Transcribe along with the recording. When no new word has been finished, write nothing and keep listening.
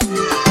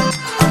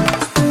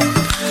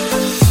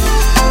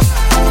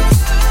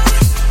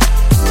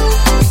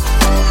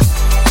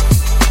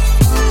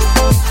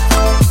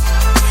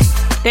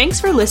Thanks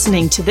for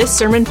listening to this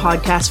sermon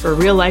podcast for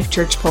Real Life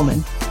Church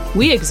Pullman.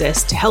 We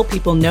exist to help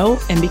people know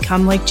and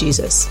become like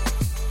Jesus.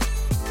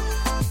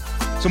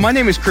 So my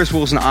name is Chris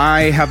Wilson.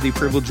 I have the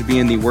privilege of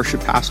being the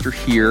worship pastor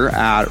here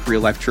at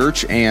Real Life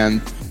Church,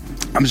 and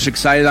I'm just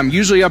excited. I'm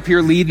usually up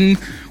here leading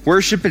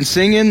worship and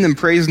singing and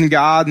praising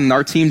God, and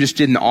our team just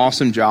did an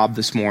awesome job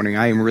this morning.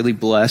 I am really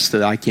blessed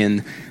that I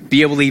can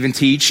be able to even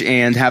teach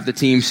and have the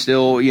team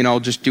still,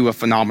 just do a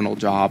phenomenal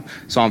job.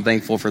 So I'm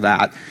thankful for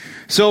that.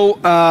 So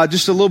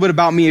just a little bit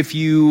about me if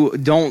you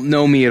don't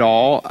know me at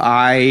all.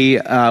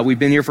 We've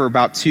been here for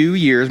about 2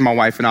 years, my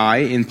wife and I,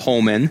 in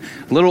Pullman.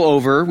 A little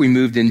over. We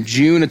moved in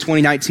June of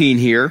 2019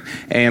 here.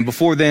 And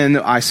before then,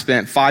 I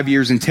spent 5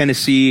 years in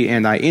Tennessee,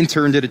 and I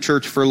interned at a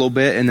church for a little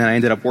bit, and then I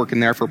ended up working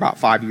there for about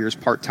 5 years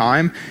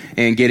part-time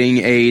and getting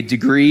a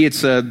degree.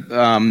 It's a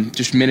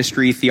just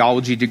ministry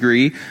theology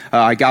degree.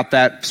 I got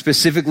that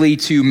specifically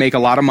to make a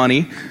lot of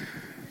money.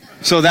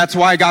 So that's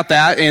why I got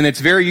that, and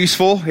it's very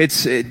useful.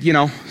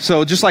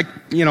 So just like,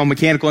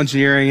 mechanical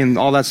engineering and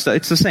all that stuff,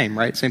 it's the same,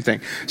 right? Same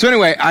thing. So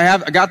anyway, I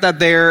got that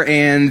there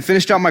and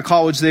finished out my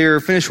college there,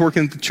 finished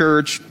working at the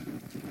church,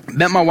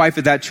 met my wife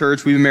at that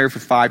church. We've been married for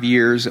 5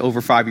 years,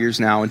 over 5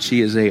 years now, and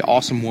she is an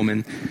awesome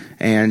woman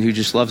and who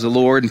just loves the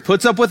Lord and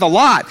puts up with a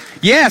lot.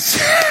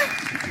 Yes!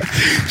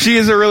 She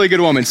is a really good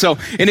woman.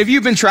 And if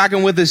you've been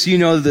tracking with us, you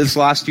know that this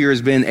last year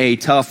has been a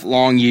tough,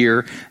 long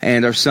year.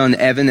 And our son,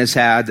 Evan, has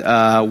had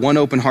one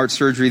open heart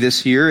surgery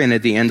this year. And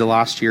at the end of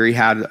last year, he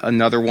had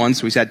another one.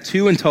 So he's had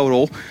 2 in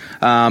total.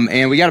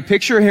 And we got a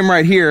picture of him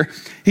right here.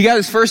 He got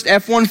his first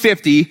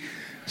F-150.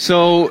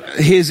 So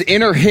his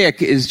inner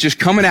hick is just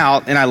coming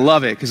out. And I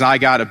love it because I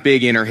got a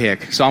big inner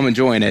hick. So I'm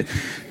enjoying it.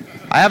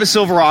 I have a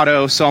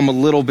Silverado, so I'm a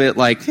little bit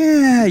like,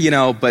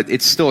 but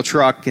it's still a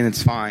truck and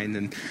it's fine.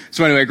 And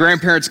so anyway,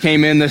 grandparents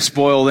came in to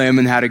spoil them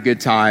and had a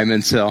good time.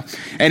 And so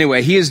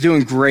anyway, he is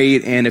doing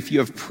great. And if you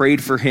have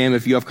prayed for him,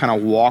 if you have kind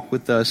of walked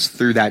with us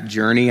through that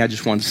journey, I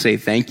just want to say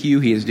thank you.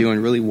 He is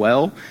doing really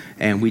well.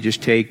 And we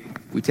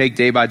take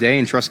day by day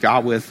and trust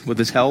God with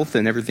his health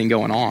and everything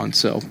going on.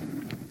 So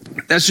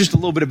that's just a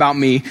little bit about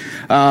me.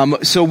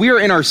 So we are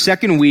in our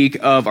second week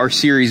of our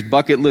series,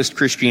 Bucket List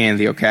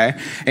Christianity, okay?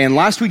 And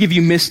last week, if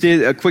you missed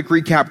it, a quick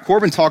recap,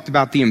 Corbin talked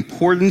about the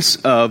importance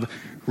of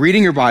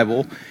reading your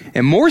Bible,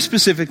 and more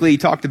specifically, he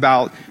talked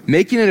about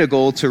making it a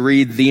goal to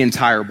read the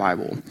entire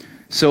Bible.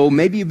 So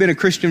maybe you've been a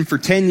Christian for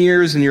 10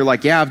 years and you're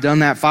like, yeah, I've done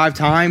that 5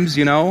 times,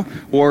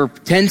 or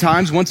 10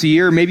 times once a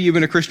year. Maybe you've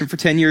been a Christian for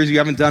 10 years, you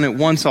haven't done it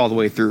once all the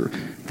way through.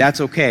 That's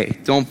okay.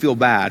 Don't feel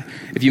bad.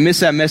 If you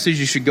missed that message,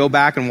 you should go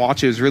back and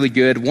watch it. It was really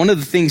good. One of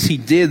the things he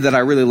did that I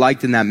really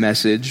liked in that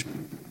message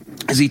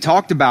is he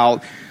talked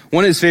about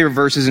one of his favorite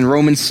verses in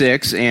Romans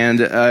 6.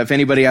 And if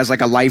anybody has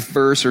like a life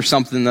verse or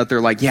something that they're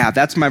like, yeah,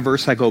 that's my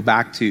verse I go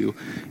back to,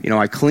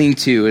 I cling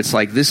to. It's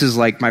like, this is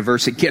like my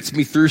verse. It gets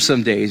me through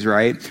some days,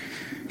 right?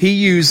 He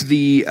used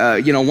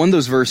one of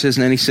those verses,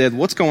 and then he said,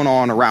 what's going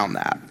on around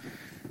that?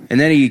 And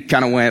then he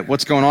kind of went,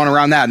 what's going on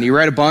around that? And he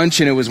read a bunch,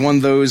 and it was one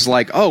of those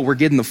like, oh, we're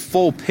getting the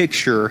full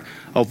picture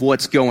of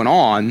what's going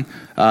on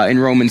in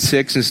Romans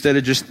 6 instead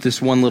of just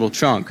this one little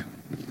chunk.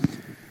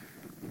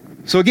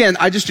 So again,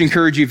 I just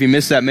encourage you, if you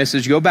missed that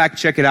message, go back,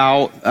 check it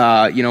out.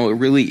 It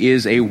really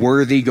is a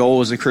worthy goal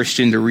as a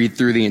Christian to read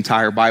through the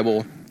entire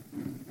Bible.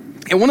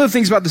 And one of the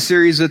things about the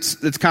series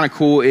that's kind of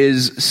cool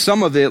is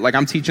some of it, like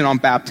I'm teaching on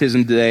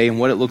baptism today and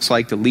what it looks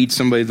like to lead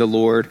somebody to the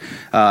Lord.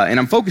 And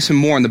I'm focusing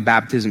more on the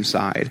baptism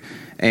side.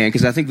 And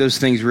because I think those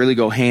things really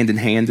go hand in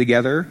hand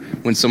together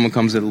when someone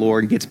comes to the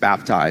Lord and gets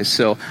baptized.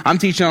 So I'm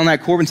teaching on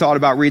that. Corbin taught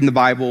about reading the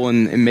Bible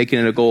and making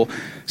it a goal.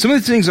 Some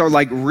of the things are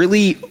like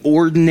really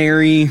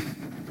ordinary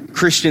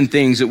Christian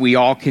things that we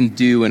all can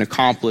do and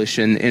accomplish.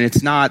 And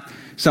it's not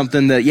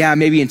something that,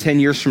 maybe in 10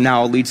 years from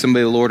now I'll lead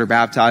somebody to the Lord or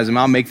baptize them.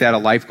 I'll make that a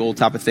life goal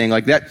type of thing.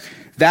 Like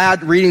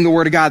that reading the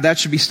Word of God, that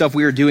should be stuff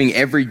we are doing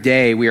every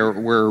day.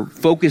 We're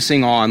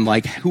focusing on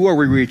like, who are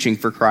we reaching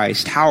for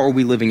Christ? How are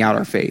we living out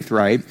our faith,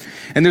 right?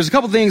 And there's a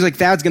couple things like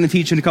Thad's going to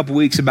teach in a couple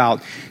weeks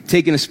about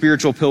taking a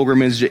spiritual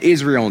pilgrimage to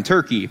Israel and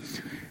Turkey.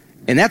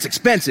 And that's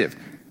expensive.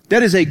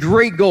 That is a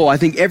great goal. I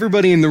think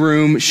everybody in the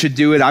room should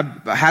do it.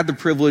 I've had the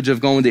privilege of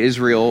going to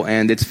Israel,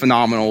 and it's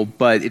phenomenal,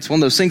 but it's one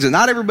of those things that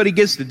not everybody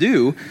gets to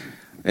do.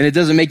 And it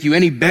doesn't make you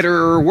any better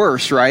or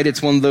worse, right?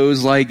 It's one of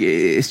those, like,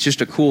 it's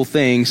just a cool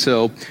thing.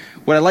 So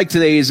what I like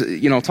today is,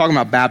 talking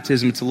about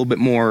baptism, it's a little bit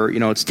more,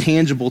 it's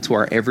tangible to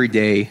our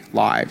everyday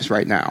lives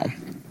right now.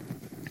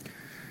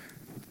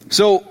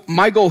 So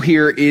my goal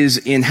here is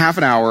in half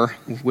an hour,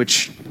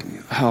 which,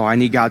 I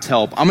need God's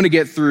help. I'm going to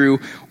get through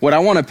what I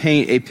want to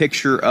paint a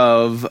picture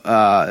of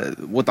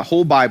what the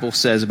whole Bible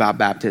says about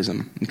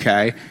baptism,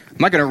 okay? I'm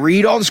not going to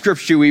read all the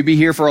scripture. We'd be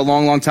here for a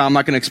long, long time. I'm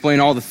not going to explain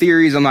all the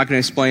theories. I'm not going to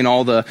explain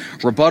all the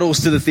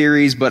rebuttals to the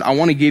theories, but I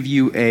want to give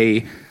you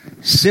a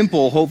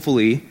simple,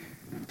 hopefully,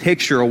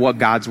 picture of what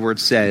God's Word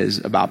says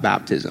about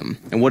baptism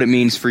and what it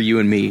means for you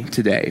and me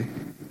today.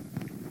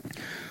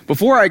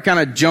 Before I kind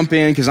of jump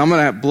in, because I'm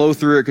going to blow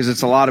through it because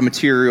it's a lot of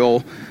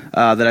material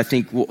that I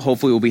think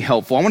hopefully will be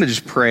helpful, I want to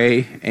just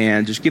pray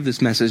and just give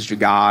this message to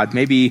God.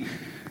 Maybe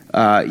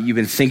you've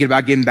been thinking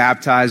about getting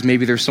baptized.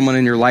 Maybe there's someone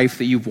in your life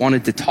that you've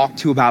wanted to talk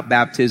to about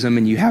baptism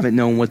and you haven't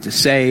known what to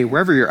say.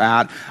 Wherever you're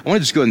at, I want to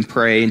just go ahead and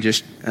pray and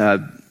just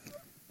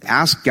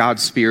ask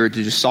God's Spirit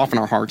to just soften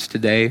our hearts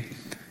today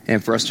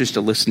and for us just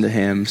to listen to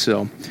him.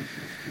 So,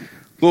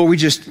 Lord, we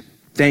just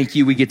thank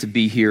you we get to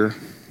be here.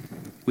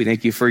 We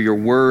thank you for your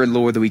word,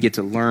 Lord, that we get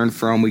to learn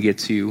from. We get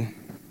to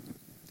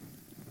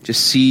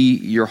just see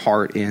your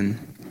heart in.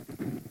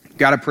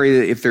 God, I pray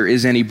that if there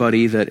is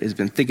anybody that has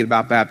been thinking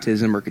about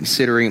baptism or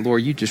considering,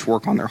 Lord, you just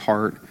work on their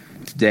heart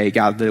today,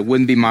 God, that it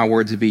wouldn't be my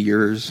words, it'd be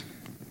yours.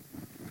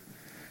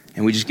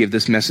 And we just give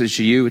this message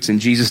to you. It's in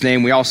Jesus'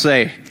 name we all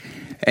say,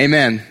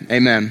 amen,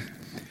 amen.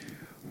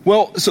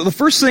 Well, so the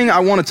first thing I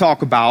want to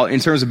talk about in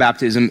terms of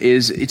baptism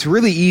is it's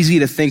really easy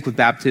to think with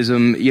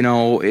baptism, you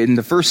know, in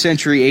the first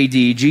century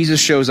AD, Jesus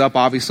shows up,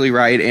 obviously,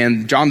 right?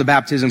 And John the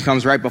Baptist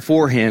comes right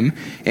before him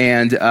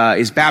and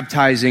is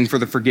baptizing for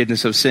the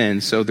forgiveness of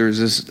sins. So there's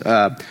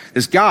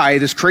this guy,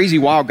 this crazy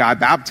wild guy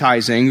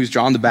baptizing, who's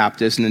John the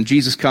Baptist, and then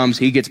Jesus comes,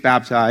 he gets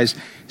baptized,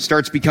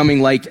 starts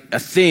becoming like a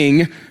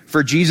thing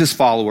for Jesus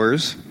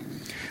followers.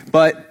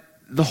 But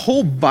the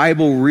whole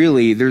Bible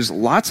really, there's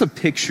lots of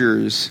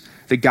pictures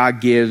that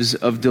God gives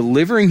of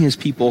delivering his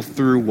people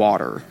through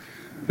water.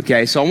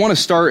 Okay, so I want to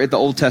start at the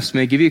Old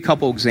Testament, give you a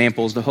couple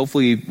examples to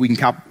hopefully we can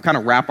kind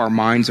of wrap our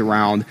minds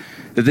around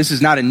that this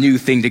is not a new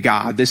thing to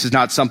God. This is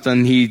not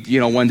something he,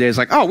 one day is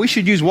like, oh, we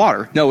should use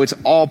water. No, it's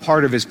all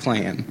part of his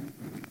plan.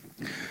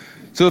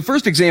 So the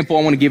first example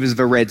I want to give is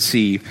the Red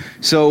Sea.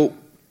 So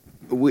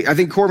I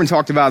think Corbin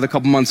talked about it a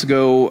couple months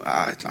ago.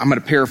 I'm going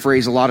to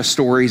paraphrase a lot of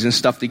stories and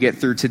stuff to get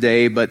through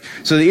today. But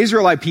so the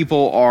Israelite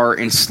people are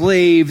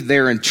enslaved.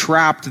 They're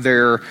entrapped.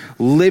 They're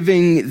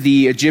living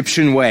the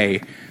Egyptian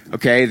way.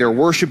 Okay. They're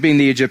worshiping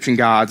the Egyptian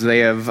gods. They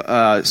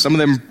have, some of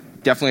them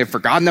definitely have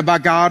forgotten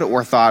about God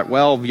or thought,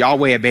 well,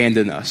 Yahweh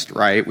abandoned us,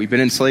 right? We've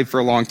been enslaved for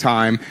a long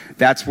time.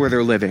 That's where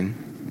they're living.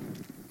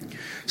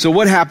 So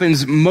what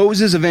happens?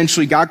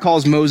 God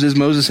calls Moses.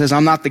 Moses says,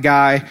 I'm not the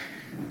guy.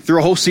 Through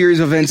a whole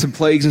series of events and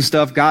plagues and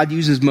stuff, God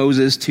uses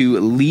Moses to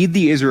lead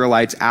the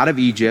Israelites out of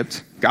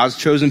Egypt, God's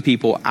chosen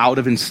people, out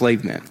of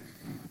enslavement.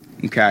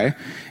 Okay?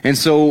 And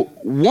so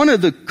one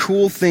of the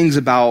cool things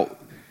about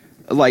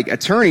like a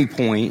turning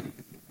point,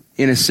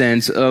 in a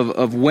sense,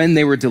 of when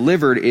they were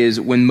delivered is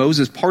when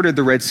Moses parted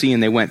the Red Sea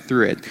and they went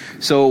through it.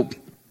 So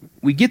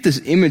we get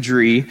this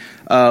imagery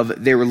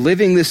of they were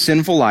living this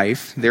sinful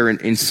life. They're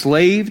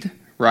enslaved,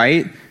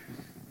 right?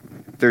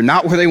 They're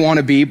not where they want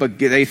to be, but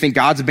they think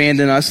God's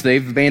abandoned us.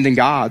 They've abandoned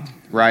God,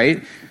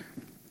 right?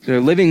 They're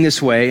living this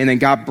way, and then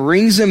God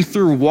brings them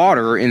through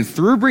water, and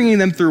through bringing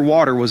them through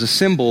water was a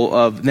symbol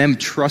of them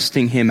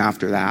trusting him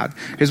after that.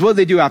 Because what do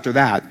they do after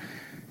that?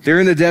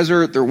 They're in the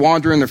desert, they're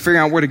wandering, they're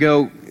figuring out where to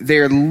go.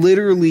 They're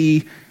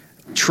literally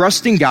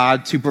trusting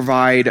God to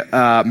provide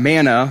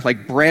manna,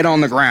 like bread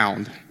on the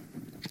ground.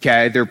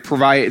 Okay,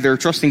 they're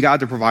trusting God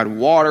to provide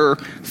water,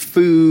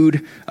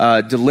 food,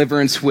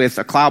 deliverance with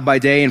a cloud by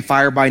day and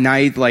fire by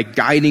night, like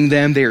guiding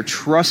them. They are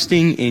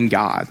trusting in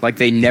God like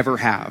they never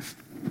have.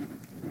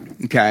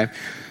 Okay.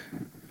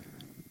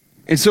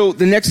 And so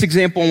the next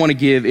example I want to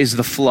give is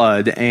the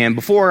flood. And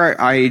before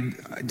I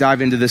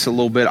dive into this a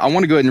little bit, I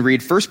want to go ahead and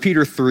read 1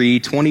 Peter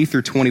 3, 20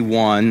 through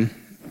 21.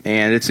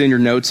 And it's in your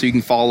notes so you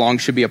can follow along.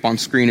 It should be up on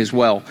screen as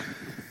well.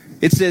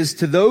 It says,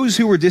 to those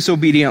who were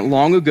disobedient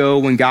long ago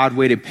when God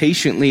waited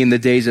patiently in the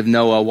days of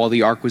Noah while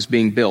the ark was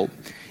being built.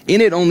 In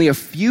it, only a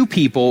few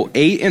people,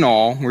 8 in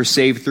all, were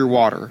saved through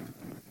water.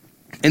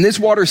 And this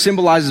water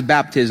symbolizes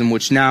baptism,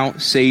 which now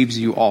saves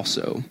you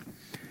also.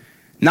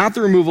 Not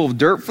the removal of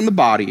dirt from the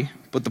body,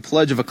 but the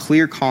pledge of a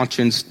clear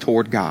conscience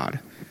toward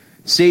God.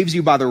 Saves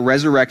you by the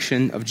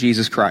resurrection of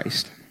Jesus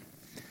Christ.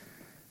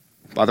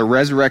 By the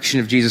resurrection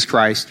of Jesus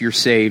Christ, you're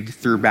saved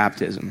through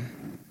baptism.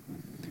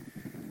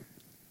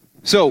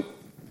 So,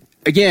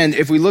 again,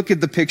 if we look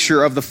at the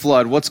picture of the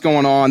flood, what's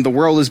going on? The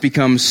world has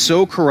become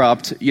so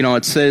corrupt.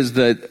 It says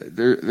that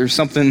there's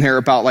something there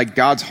about like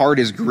God's heart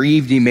is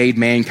grieved he made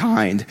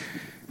mankind.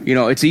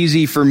 It's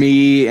easy for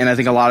me, and I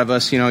think a lot of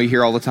us, you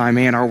hear all the time,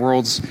 man, our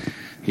world's,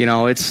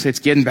 it's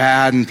getting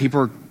bad, and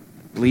people are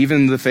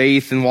leaving the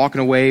faith and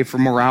walking away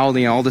from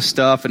morality and all this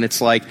stuff. And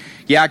it's like,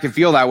 yeah, I can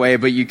feel that way,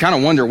 but you kind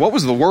of wonder, what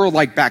was the world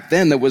like back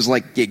then that was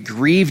like, it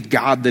grieved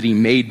God that he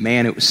made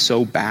man? It was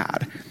so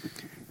bad.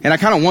 And I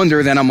kind of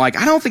wonder, then I'm like,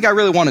 I don't think I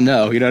really want to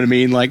know. You know what I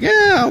mean? Like,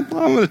 yeah, I'm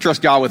going to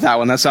trust God with that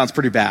one. That sounds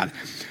pretty bad.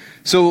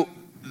 So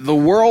the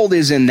world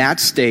is in that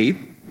state.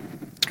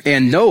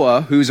 And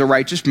Noah, who's a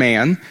righteous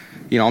man,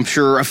 I'm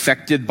sure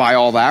affected by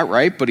all that,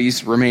 right? But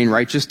he's remained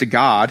righteous to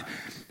God.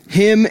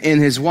 Him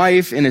and his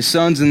wife and his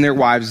sons and their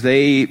wives,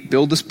 they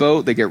build this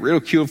boat. They get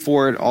ridiculed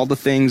for it, all the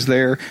things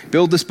there.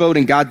 Build this boat,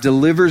 and God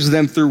delivers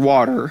them through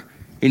water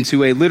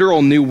into a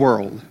literal new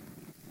world.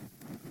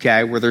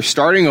 Okay, where they're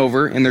starting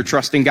over and they're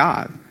trusting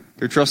God.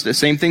 They're trusting the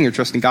same thing. They're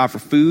trusting God for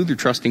food. They're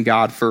trusting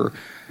God for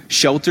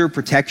shelter,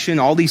 protection,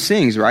 all these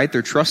things, right?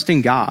 They're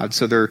trusting God.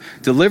 So they're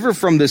delivered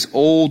from this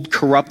old,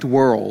 corrupt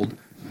world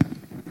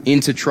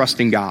into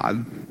trusting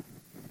God.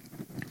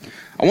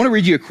 I want to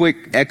read you a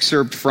quick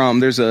excerpt from,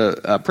 there's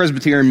a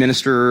Presbyterian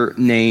minister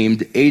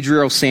named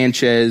Adriel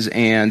Sanchez,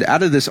 and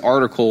out of this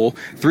article,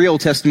 3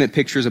 Old Testament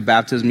pictures of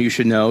baptism you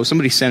should know.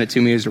 Somebody sent it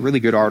to me. It's a really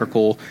good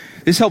article.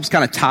 This helps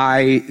kind of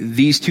tie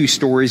these 2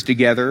 stories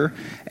together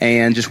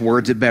and just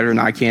words it better than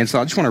I can.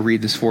 So I just want to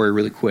read this for you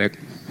really quick.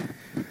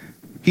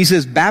 He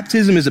says,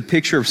 baptism is a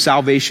picture of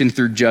salvation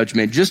through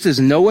judgment. Just as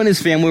Noah and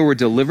his family were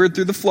delivered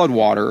through the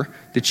floodwater,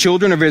 the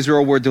children of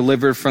Israel were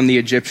delivered from the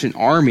Egyptian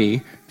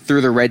army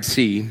through the Red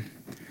Sea.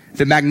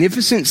 The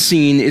magnificent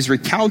scene is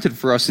recounted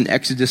for us in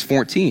Exodus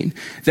 14.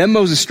 Then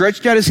Moses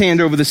stretched out his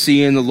hand over the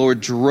sea, and the Lord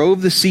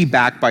drove the sea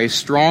back by a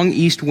strong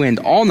east wind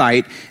all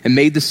night and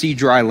made the sea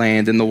dry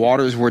land, and the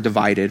waters were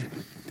divided.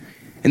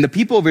 And the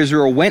people of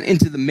Israel went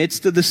into the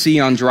midst of the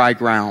sea on dry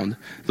ground,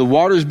 the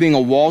waters being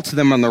a wall to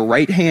them on their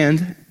right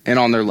hand and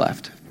on their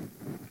left.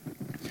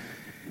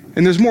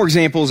 And there's more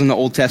examples in the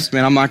Old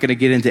Testament. I'm not going to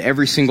get into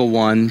every single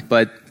one,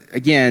 but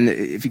again,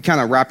 if you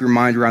kind of wrap your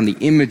mind around the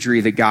imagery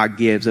that God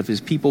gives of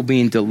his people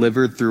being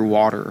delivered through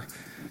water.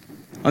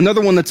 Another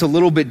one that's a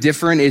little bit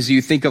different is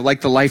you think of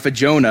like the life of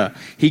Jonah.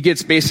 He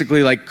gets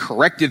basically like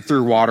corrected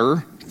through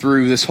water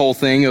through this whole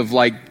thing of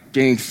like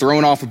getting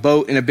thrown off a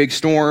boat in a big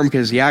storm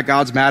because,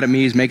 God's mad at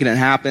me. He's making it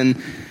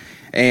happen.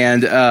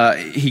 And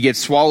he gets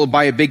swallowed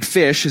by a big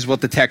fish is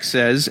what the text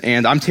says.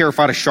 And I'm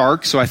terrified of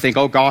sharks, so I think,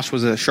 oh gosh,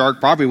 was it a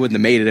shark? Probably wouldn't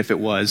have made it if it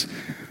was.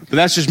 But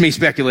that's just me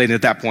speculating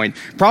at that point.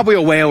 Probably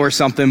a whale or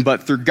something,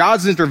 but through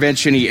God's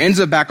intervention, he ends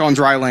up back on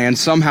dry land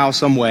somehow,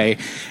 some way,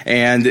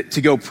 and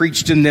to go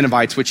preach to the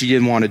Ninevites, which he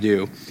didn't want to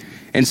do.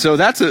 And so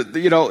that's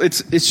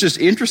it's just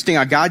interesting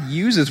how God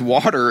uses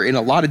water in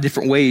a lot of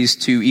different ways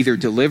to either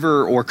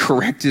deliver or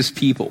correct his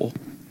people.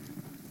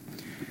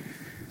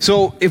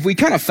 So if we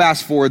kind of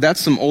fast forward,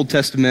 that's some Old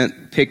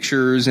Testament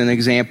pictures and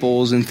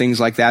examples and things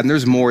like that, and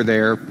there's more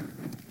there.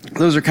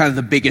 Those are kind of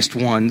the biggest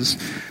ones.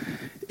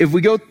 If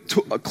we go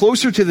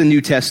closer to the New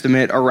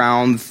Testament,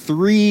 around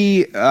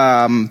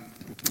 300,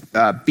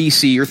 the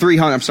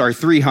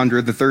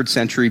 3rd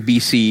century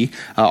BC,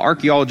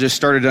 archaeologists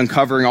started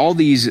uncovering all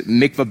these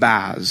mikvah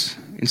baths.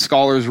 And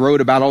scholars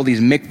wrote about all these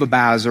mikvah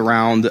baths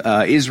around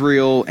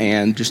Israel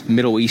and just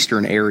Middle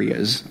Eastern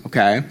areas,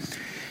 okay?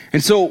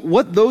 And so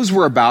what those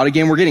were about,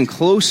 again, we're getting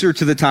closer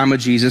to the time of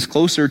Jesus,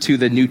 closer to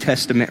the New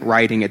Testament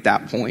writing at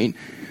that point.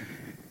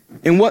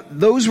 And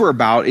what those were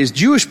about is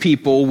Jewish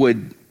people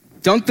would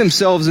dunk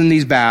themselves in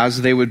these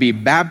baths, they would be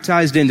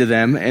baptized into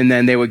them, and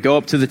then they would go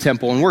up to the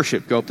temple and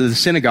worship, go up to the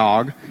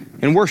synagogue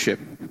and worship.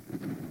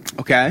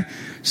 Okay?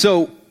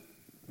 So,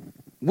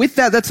 with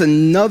that, that's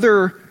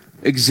another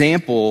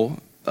example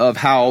of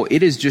how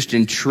it is just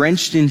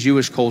entrenched in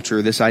Jewish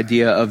culture, this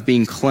idea of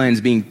being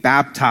cleansed, being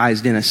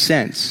baptized in a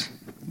sense.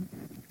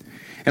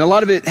 And a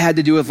lot of it had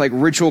to do with like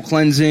ritual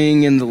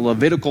cleansing and the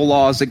Levitical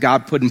laws that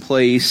God put in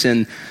place,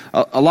 and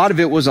a lot of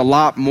it was a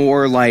lot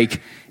more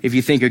like, if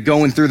you think of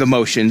going through the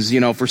motions,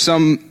 for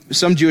some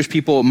Jewish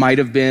people, it might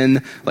have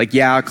been like,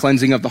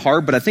 cleansing of the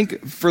heart. But I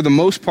think for the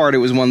most part, it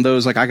was one of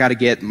those, like, I got to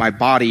get my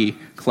body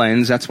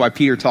cleansed. That's why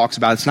Peter talks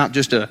about it's not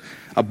just a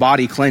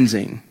body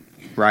cleansing,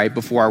 right,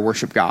 before I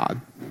worship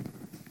God.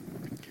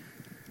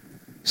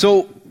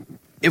 So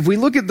if we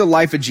look at the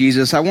life of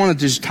Jesus, I want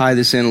to just tie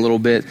this in a little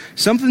bit.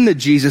 Something that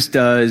Jesus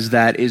does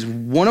that is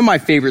one of my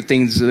favorite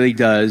things that he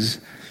does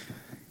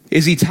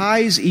is he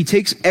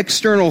takes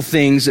external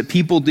things that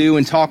people do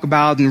and talk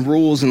about and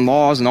rules and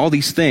laws and all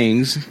these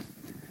things, and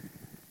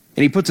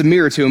he puts a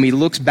mirror to him. He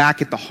looks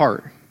back at the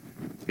heart.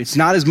 It's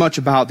not as much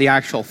about the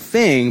actual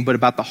thing, but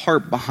about the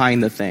heart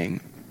behind the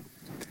thing.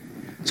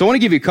 So I want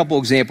to give you a couple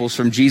examples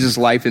from Jesus'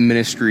 life and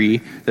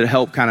ministry that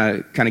help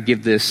kind of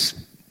give this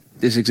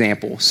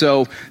example.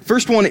 So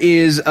first one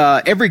is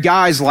every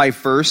guy's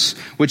life verse,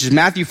 which is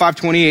Matthew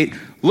 5:28,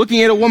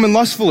 looking at a woman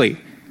lustfully.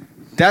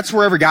 That's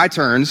where every guy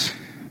turns.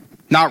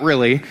 Not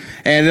really.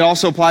 And it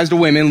also applies to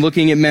women,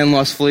 looking at men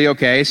lustfully,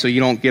 okay, so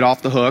you don't get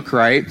off the hook,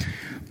 right?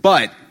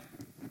 But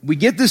we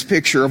get this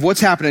picture of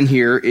what's happening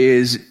here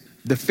is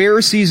the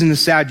Pharisees and the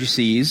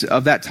Sadducees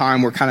of that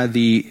time were kind of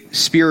the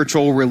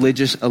spiritual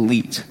religious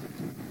elite.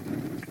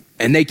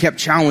 And they kept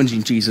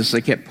challenging Jesus.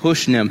 They kept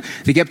pushing him.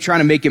 They kept trying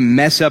to make him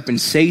mess up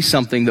and say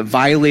something that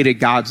violated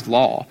God's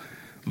law,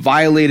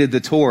 violated the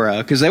Torah,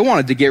 because they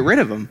wanted to get rid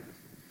of him.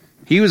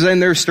 He was in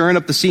there stirring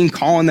up the scene,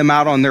 calling them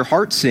out on their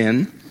heart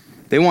sin.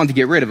 They wanted to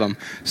get rid of him.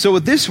 So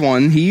with this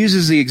one, he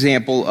uses the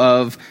example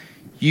of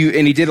you,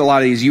 and he did a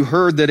lot of these. You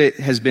heard that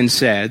it has been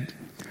said.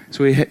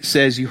 So he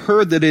says, you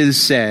heard that it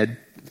is said,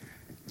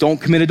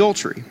 don't commit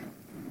adultery.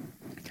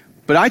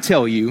 But I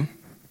tell you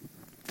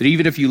that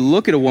even if you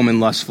look at a woman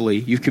lustfully,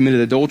 you've committed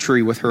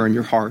adultery with her in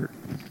your heart.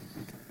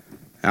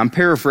 I'm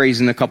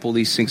paraphrasing a couple of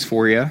these things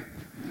for you.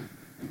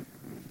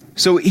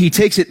 So he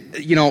takes it,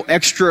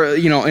 extra,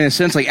 in a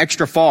sense, like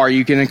extra far.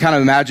 You can kind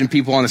of imagine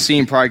people on the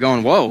scene probably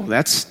going, whoa,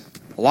 that's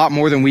a lot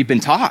more than we've been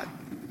taught,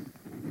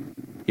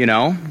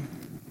 But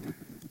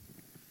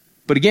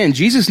again,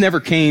 Jesus never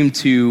came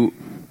to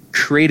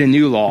create a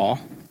new law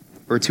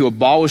or to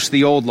abolish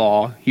the old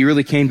law. He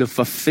really came to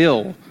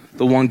fulfill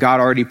the one God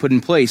already put in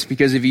place.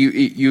 Because if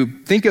you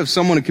think of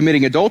someone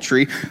committing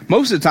adultery,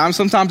 most of the time,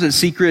 sometimes it's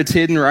secret, it's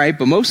hidden, right?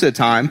 But most of the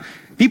time,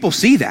 people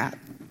see that.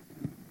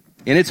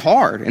 And it's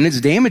hard, and it's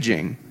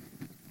damaging.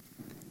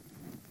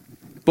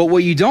 But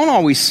what you don't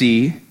always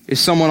see is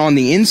someone on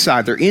the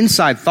inside, their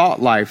inside thought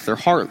life, their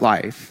heart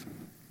life.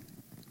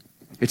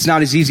 It's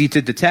not as easy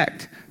to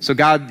detect. So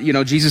God,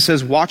 Jesus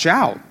says, watch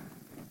out.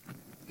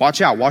 Watch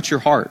out. Watch your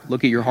heart.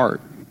 Look at your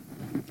heart.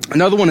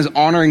 Another one is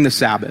honoring the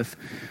Sabbath.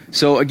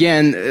 So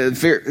again,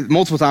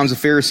 multiple times the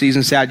Pharisees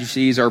and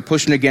Sadducees are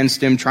pushing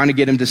against him, trying to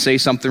get him to say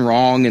something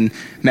wrong and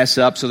mess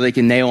up so they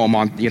can nail him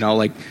on,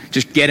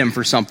 just get him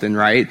for something,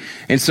 right?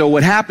 And so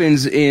what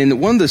happens in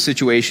one of the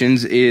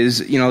situations is,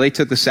 they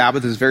took the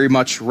Sabbath as very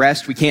much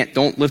rest.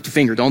 Don't lift a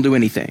finger, don't do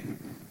anything.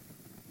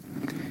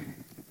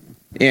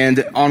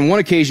 And on one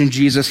occasion,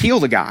 Jesus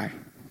healed a guy.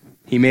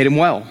 He made him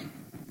well.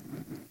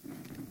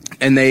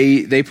 And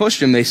they pushed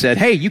him. They said,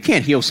 hey, you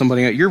can't heal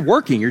somebody. You're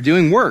working. You're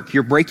doing work.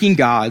 You're breaking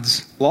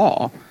God's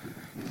law.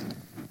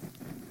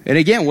 And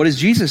again, what does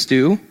Jesus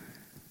do?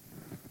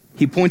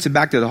 He points it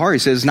back to the heart. He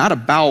says, it's not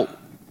about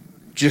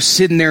just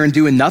sitting there and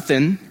doing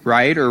nothing,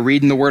 right? Or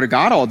reading the Word of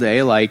God all day.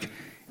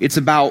 It's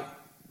about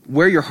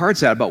where your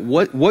heart's at, about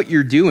what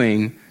you're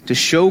doing to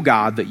show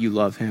God that you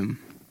love him.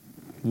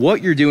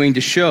 What you're doing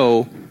to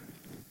show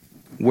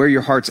where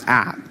your heart's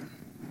at.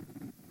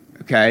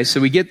 Okay,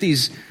 so we get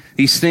these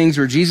things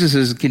where Jesus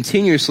is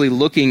continuously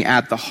looking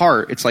at the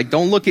heart. It's like,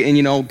 don't look at,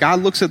 and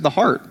God looks at the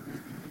heart.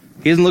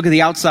 He doesn't look at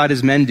the outside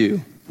as men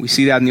do. We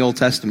see that in the Old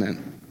Testament.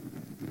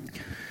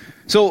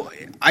 So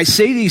I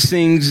say these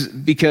things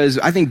because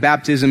I think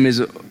baptism is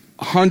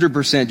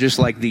 100% just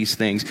like these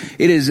things.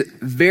 It is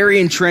very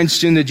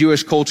entrenched in the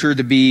Jewish culture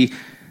to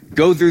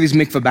go through these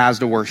mikvah baths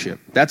to worship.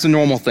 That's a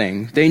normal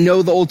thing. They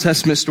know the Old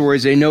Testament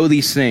stories. They know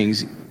these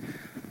things.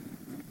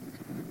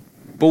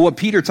 But what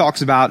Peter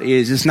talks about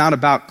is it's not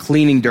about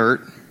cleaning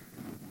dirt.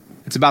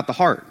 It's about the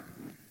heart.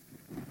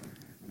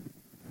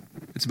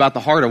 It's about the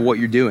heart of what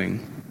you're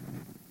doing.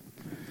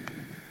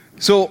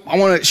 So I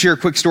want to share a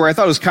quick story. I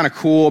thought it was kind of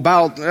cool.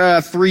 About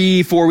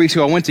 3-4 weeks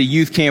ago, I went to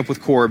youth camp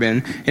with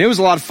Corbin, and it was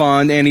a lot of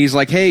fun. And he's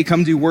like, hey,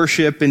 come do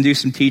worship and do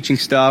some teaching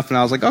stuff. And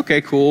I was like,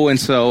 okay, cool. And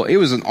so it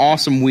was an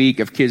awesome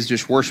week of kids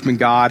just worshiping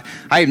God.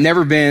 I have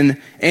never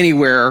been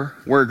anywhere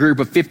where a group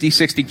of 50,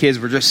 60 kids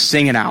were just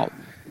singing out.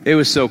 It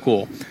was so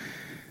cool.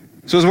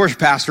 So as a worship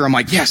pastor, I'm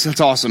like, yes,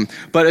 that's awesome.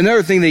 But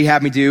another thing that he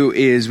had me do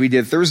is we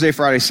did Thursday,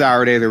 Friday,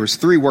 Saturday. There was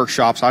 3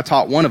 workshops. I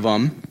taught one of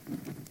them.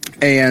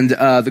 And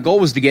the goal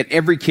was to get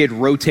every kid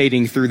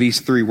rotating through these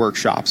 3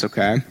 workshops,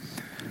 okay?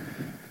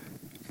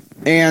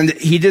 And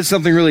he did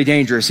something really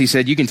dangerous. He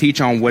said, you can teach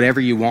on whatever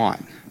you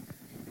want.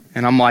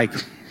 And I'm like,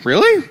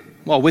 really?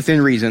 Well,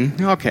 within reason.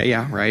 Okay,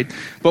 yeah, right.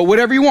 But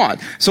whatever you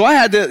want. So I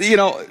had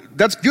to,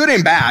 that's good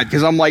and bad,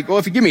 because I'm like, well,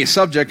 if you give me a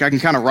subject, I can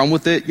kind of run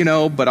with it,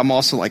 but I'm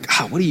also like,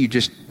 what do you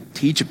just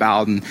teach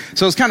about? And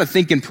so I was kind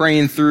of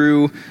praying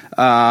through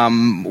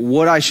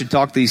what I should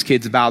talk to these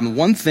kids about. And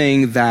one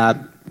thing that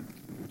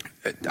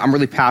I'm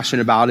really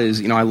passionate about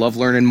is, I love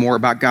learning more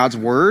about God's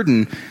Word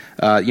and,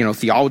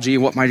 theology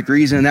and what my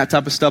degree's in and that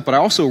type of stuff. But I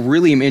also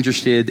really am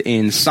interested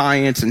in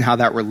science and how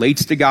that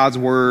relates to God's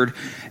Word.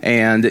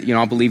 And,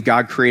 I believe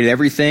God created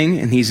everything,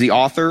 and He's the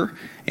author.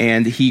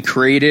 And He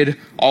created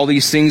all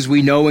these things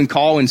we know and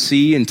call and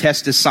see and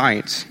test as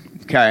science.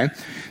 Okay?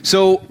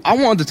 So I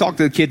wanted to talk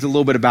to the kids a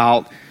little bit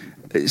about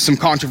some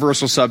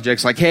controversial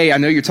subjects like, hey, I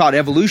know you're taught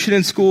evolution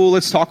in school.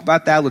 Let's talk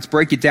about that. Let's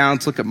break it down.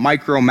 Let's look at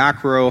micro,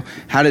 macro.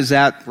 How does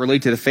that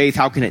relate to the faith?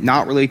 How can it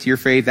not relate to your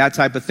faith? That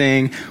type of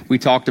thing. We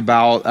talked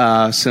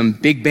about some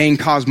Big Bang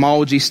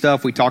cosmology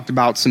stuff. We talked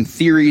about some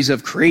theories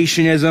of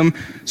creationism.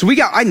 So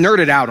I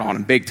nerded out on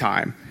them big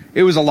time.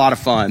 It was a lot of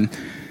fun.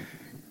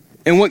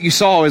 And what you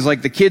saw is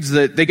like the kids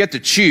that they get to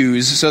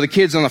choose. So the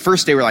kids on the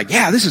first day were like,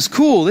 yeah, this is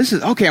cool. This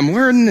is okay. I'm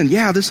learning. And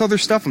yeah, this other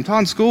stuff I'm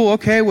taught in school.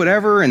 Okay,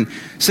 whatever. And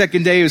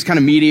second day was kind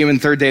of medium.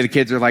 And third day, the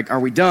kids are like, are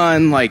we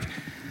done? Like,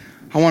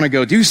 I want to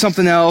go do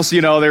something else.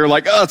 They were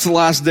like, oh, it's the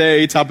last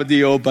day type of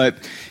deal. But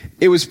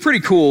it was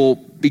pretty cool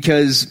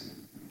because,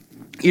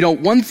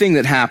 one thing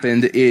that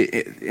happened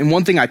and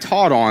one thing I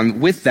taught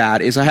on with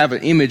that is I have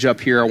an image up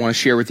here I want to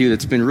share with you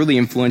that's been really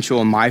influential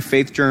in my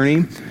faith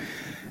journey.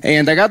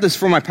 And I got this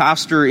from my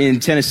pastor in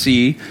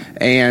Tennessee,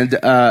 and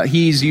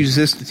he's used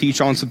this to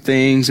teach on some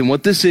things. And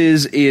what this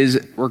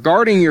is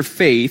regarding your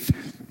faith,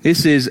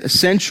 this is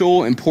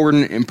essential,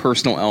 important, and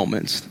personal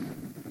elements.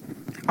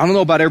 I don't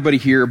know about everybody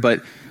here,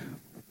 but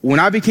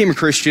when I became a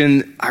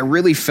Christian, I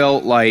really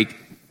felt like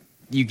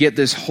you get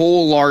this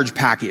whole large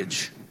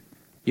package.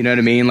 You know what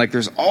I mean? Like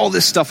there's all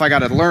this stuff I got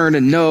to learn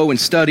and know and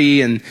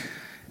study, and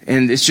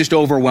it's just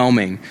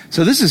overwhelming.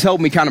 So this has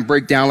helped me kind of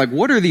break down, like,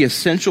 what are the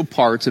essential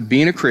parts of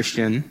being a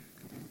Christian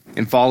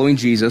and following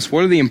Jesus?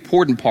 What are the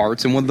important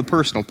parts and what are the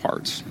personal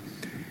parts?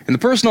 And the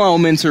personal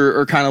elements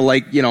are kind of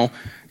like,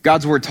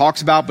 God's Word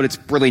talks about, but it's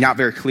really not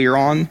very clear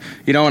on,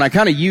 and I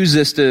kind of use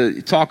this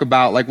to talk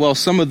about, like, well,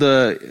 some of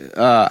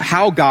the,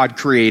 how God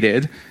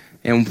created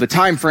And the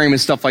time frame and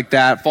stuff like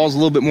that falls a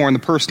little bit more on the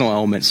personal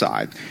element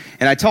side.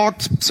 And I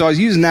was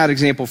using that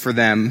example for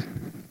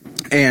them.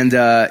 And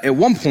at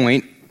one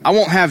point, I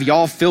won't have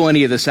y'all fill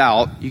any of this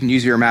out. You can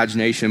use your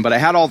imagination. But I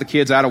had all the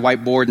kids, I had a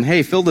whiteboard, and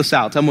hey, fill this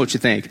out. Tell me what you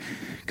think.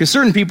 Because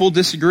certain people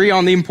disagree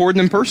on the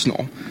important and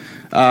personal.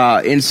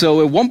 And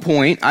so at one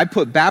point, I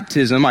put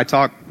baptism, I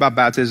talked about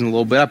baptism a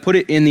little bit, I put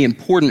it in the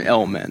important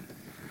element.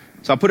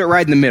 So I put it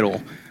right in the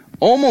middle.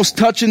 Almost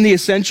touching the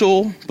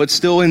essential, but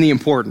still in the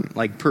important.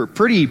 Like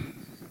pretty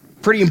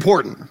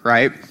important,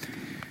 right?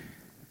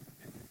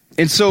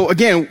 And so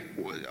again,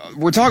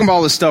 we're talking about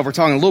all this stuff. We're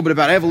talking a little bit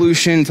about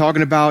evolution,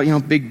 talking about,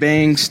 Big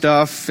Bang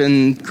stuff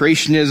and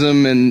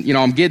creationism.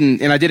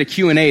 And I did a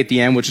Q&A at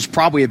the end, which is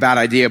probably a bad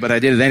idea, but I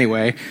did it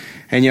anyway.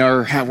 And,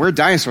 where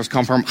dinosaurs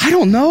come from? I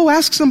don't know.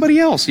 Ask somebody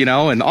else,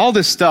 and all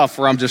this stuff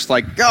where I'm just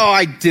like,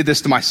 I did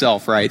this to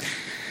myself, right?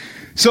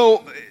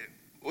 So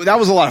that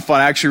was a lot of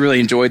fun. I actually really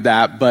enjoyed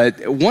that.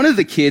 But one of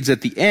the kids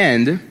at the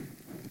end,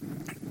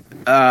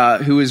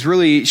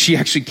 she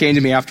actually came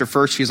to me after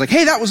first. She was like,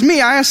 hey, that was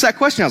me. I asked that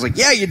question. I was like,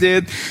 yeah, you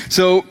did.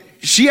 So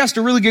she asked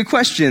a really good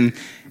question.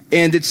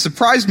 And it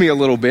surprised me a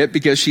little bit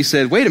because she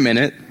said, wait a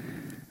minute.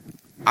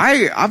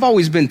 I've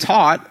always been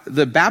taught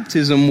that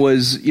baptism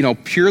was,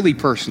 purely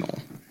personal.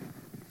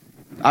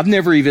 I've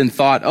never even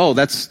thought,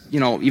 that's,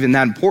 even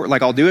that important.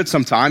 Like, I'll do it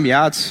sometime.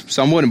 Yeah, it's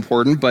somewhat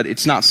important, but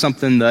it's not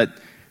something that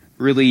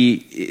really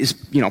is,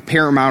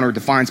 paramount or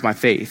defines my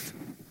faith.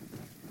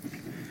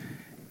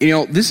 It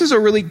was a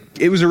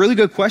really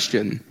good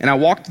question. And I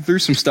walked through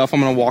some stuff I'm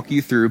going to walk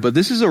you through, but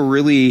this is a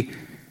really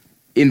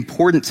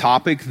important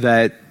topic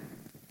that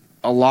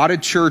a lot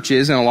of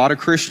churches and a lot of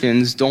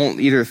Christians don't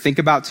either think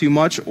about too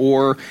much,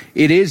 or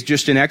it is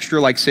just an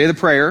extra, like, say the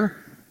prayer,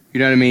 you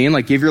know what I mean?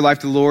 Like, give your life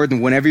to the Lord,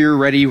 and whenever you're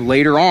ready,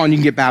 later on, you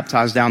can get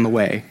baptized down the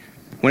way.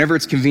 Whenever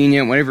it's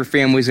convenient, whenever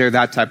family's there,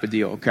 that type of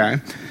deal, okay?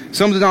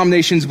 Some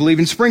denominations believe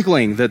in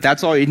sprinkling,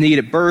 that's all you need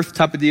at birth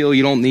type of deal.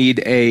 You don't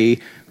need a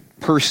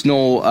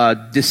personal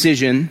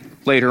decision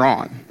later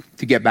on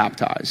to get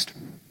baptized.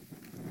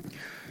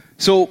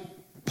 So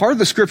part of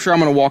the scripture I'm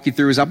going to walk you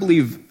through is I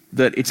believe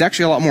that it's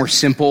actually a lot more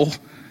simple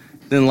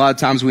than a lot of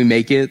times we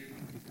make it.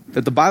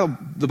 That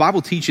the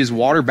Bible teaches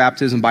water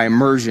baptism by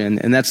immersion,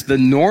 and that's the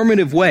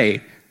normative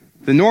way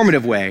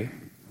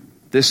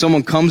that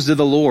someone comes to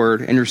the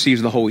Lord and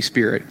receives the Holy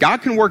Spirit.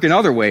 God can work in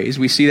other ways.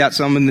 We see that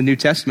some in the New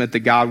Testament, that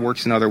God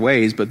works in other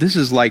ways, but this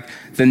is like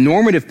the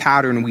normative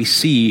pattern we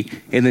see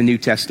in the New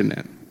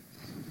Testament.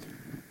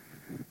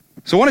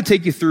 So I want to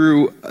take you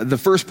through the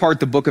first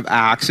part, the book of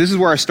Acts. This is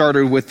where I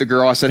started with the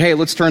girl. I said, hey,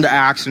 let's turn to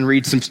Acts and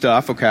read some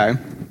stuff, okay?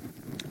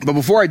 But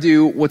before I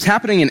do, what's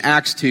happening in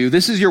Acts 2,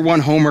 this is your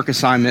one homework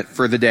assignment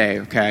for the day,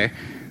 okay?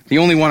 The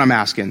only one I'm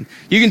asking.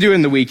 You can do it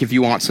in the week if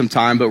you want some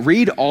time, but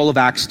read all of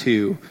Acts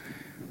 2.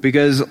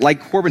 Because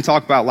like Corbin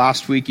talked about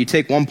last week, you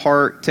take one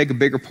part, take a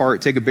bigger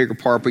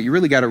part, but you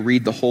really got to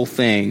read the whole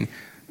thing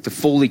to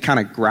fully kind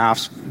of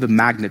grasp the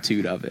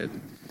magnitude of it.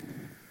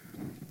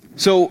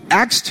 So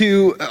Acts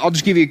 2, I'll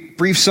just give you a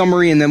brief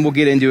summary and then we'll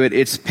get into it.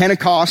 It's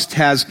Pentecost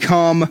has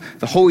come.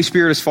 The Holy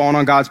Spirit has fallen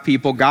on God's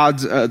people.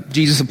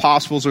 Jesus'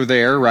 apostles are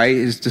there, right?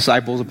 His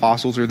disciples,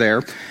 apostles are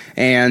there.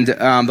 And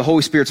the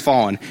Holy Spirit's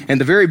fallen.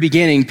 And the very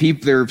beginning,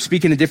 they're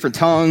speaking in different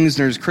tongues.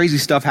 And there's crazy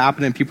stuff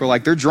happening. People are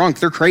like, they're drunk,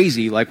 they're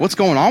crazy. Like, what's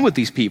going on with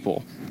these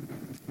people?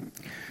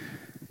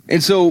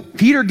 And so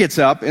Peter gets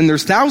up and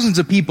there's thousands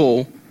of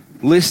people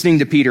listening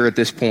to Peter at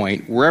this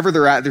point. Wherever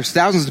they're at, there's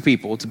thousands of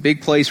people. It's a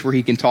big place where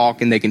he can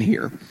talk and they can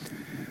hear.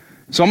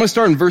 So I'm going to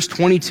start in verse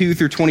 22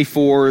 through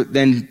 24,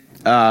 then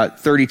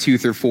 32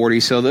 through 40.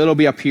 So it'll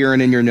be up here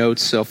and in your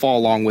notes, so follow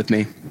along with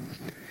me.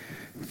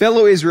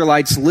 Fellow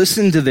Israelites,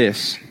 listen to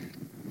this.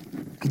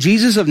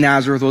 Jesus of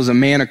Nazareth was a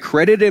man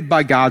accredited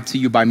by God to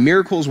you by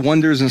miracles,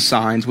 wonders, and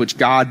signs, which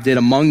God did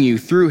among you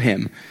through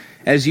him,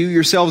 as you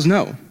yourselves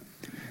know.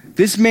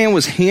 This man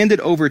was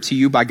handed over to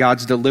you by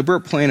God's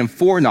deliberate plan and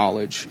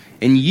foreknowledge,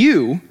 and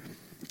you,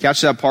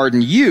 catch that part,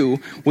 and you,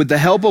 with the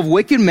help of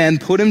wicked men,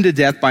 put him to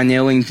death by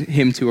nailing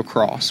him to a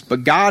cross.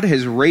 But God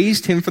has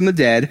raised him from the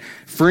dead,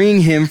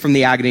 freeing him from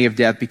the agony of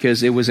death,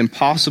 because it was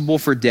impossible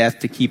for death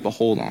to keep a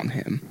hold on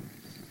him.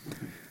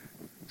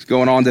 It's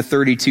going on to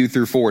 32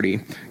 through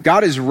 40.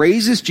 God has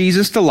raised this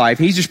Jesus to life.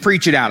 He's just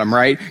preaching at him,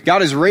 right?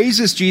 God has raised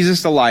this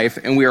Jesus to life,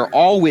 and we are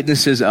all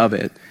witnesses of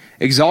it.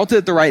 Exalted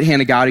at the right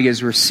hand of God, he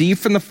has received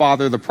from the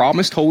Father the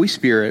promised Holy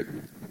Spirit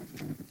and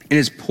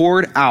has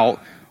poured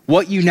out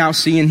what you now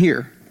see and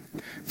hear.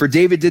 For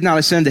David did not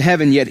ascend to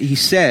heaven, yet he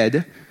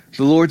said,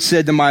 the Lord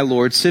said to my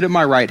Lord, sit at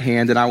my right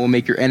hand, and I will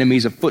make your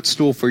enemies a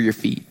footstool for your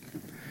feet.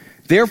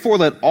 Therefore,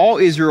 let all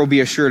Israel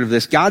be assured of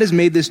this. God has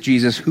made this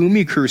Jesus, whom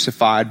he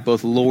crucified,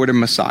 both Lord and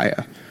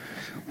Messiah.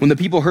 When the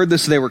people heard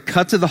this, they were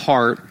cut to the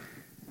heart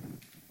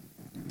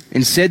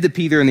and said to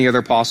Peter and the other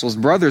apostles,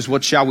 brothers,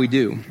 what shall we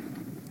do?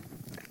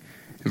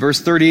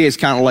 Verse 38 is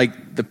kind of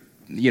like the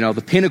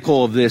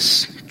pinnacle of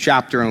this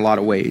chapter in a lot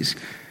of ways,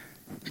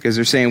 because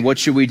they're saying, what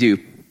should we do?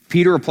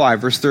 Peter replied,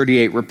 verse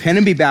 38, repent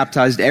and be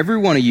baptized, every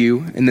one of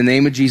you, in the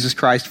name of Jesus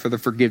Christ for the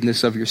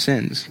forgiveness of your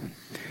sins.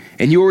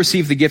 and you will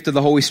receive the gift of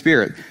the Holy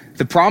Spirit.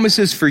 The promise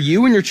is for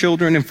you and your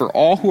children and for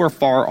all who are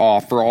far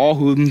off, for all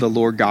whom the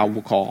Lord God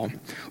will call.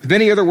 With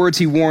many other words,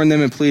 he warned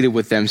them and pleaded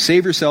with them,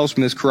 save yourselves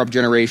from this corrupt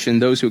generation.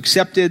 Those who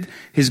accepted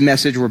his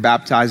message were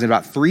baptized, and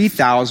about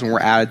 3,000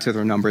 were added to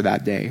their number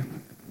that day.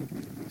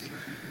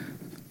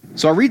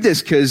 So I read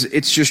this because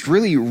it's just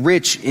really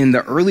rich in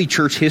the early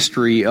church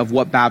history of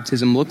what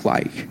baptism looked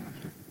like.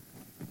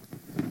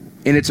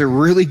 And it's a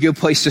really good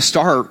place to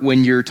start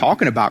when you're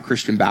talking about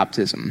Christian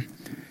baptism.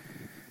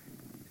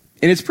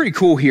 And it's pretty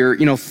cool here,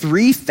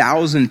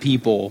 3,000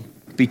 people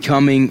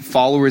becoming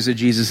followers of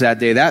Jesus that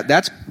day.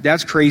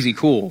 That's crazy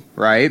cool,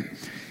 right?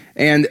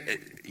 And,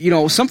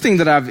 something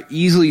that I've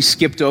easily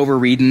skipped over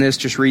reading this,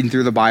 just reading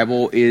through the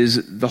Bible,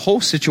 is the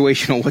whole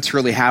situation of what's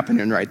really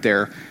happening right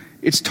there.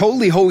 It's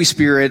totally Holy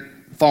Spirit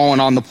falling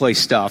on the place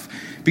stuff.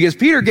 Because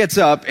Peter gets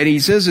up and he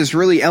says this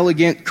really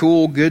elegant,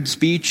 cool, good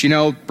speech,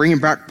 bringing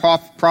back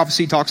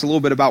prophecy, talks a little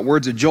bit about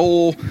words of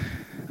Joel,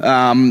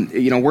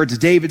 words of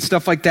David,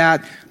 stuff like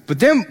that. But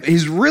then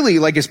his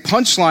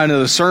punchline of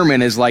the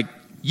sermon is like,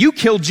 you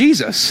killed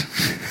Jesus.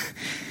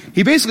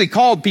 He basically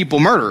called people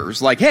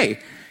murderers. Like, hey,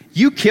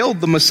 you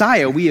killed the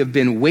Messiah we have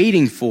been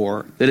waiting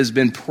for, that has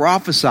been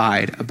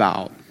prophesied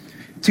about.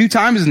 2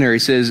 times in there he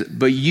says,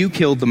 but you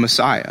killed the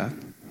Messiah.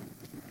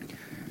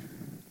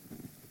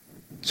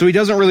 So he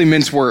doesn't really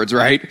mince words,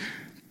 right?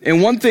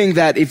 And one thing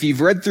that if you've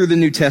read through the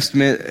New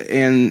Testament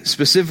and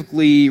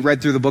specifically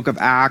read through the book of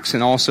Acts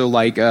and also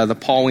the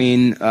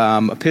Pauline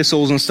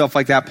epistles and stuff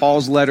like that,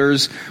 Paul's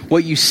letters,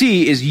 what you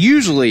see is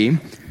usually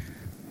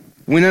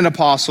when an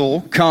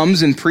apostle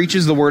comes and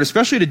preaches the word,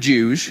 especially to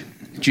Jews,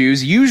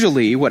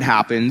 usually what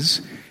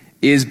happens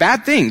is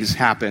bad things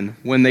happen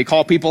when they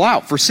call people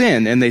out for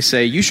sin and they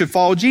say, you should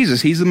follow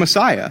Jesus, he's the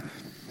Messiah.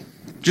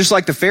 Just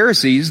like the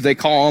Pharisees, they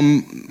call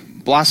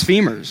them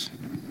blasphemers.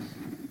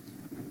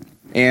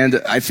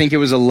 And I think it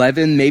was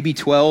 11, maybe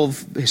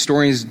 12,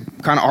 historians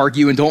kind of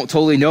argue and don't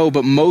totally know,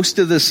 but most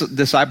of the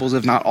disciples,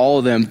 if not all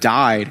of them,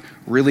 died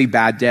really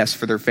bad deaths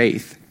for their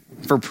faith,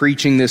 for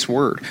preaching this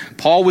word.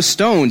 Paul was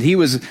stoned. He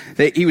was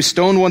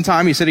stoned one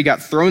time. He said he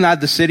got thrown out of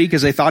the city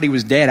because they thought he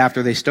was dead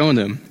after they stoned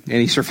him, and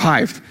he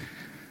survived.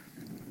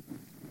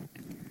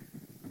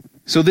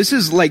 So this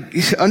is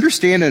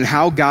understanding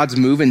how God's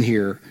moving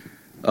here,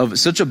 of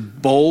such a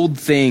bold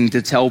thing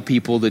to tell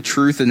people the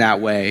truth in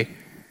that way.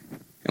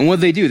 And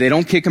what do? They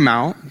don't kick him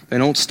out. They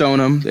don't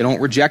stone him. They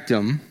don't reject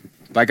him.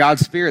 By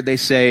God's Spirit, they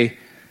say,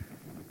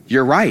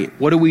 you're right.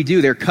 What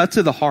do? They're cut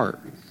to the heart.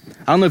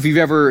 I don't know if you've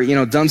ever,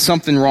 done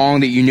something wrong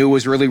that you knew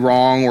was really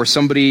wrong, or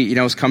somebody,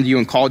 has come to you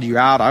and called you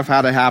out. I've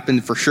had it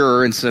happen for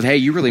sure and said, hey,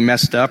 you really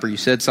messed up, or you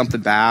said something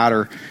bad,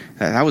 or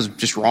that was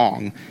just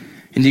wrong.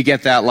 And you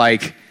get that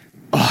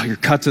you're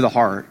cut to the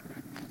heart.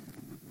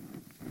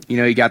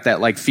 You got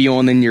that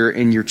feeling in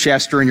your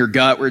chest or in your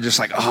gut where you're just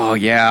like, oh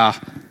yeah,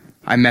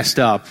 I messed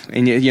up.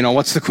 And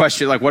what's the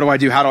question? What do I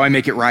do? How do I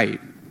make it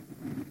right?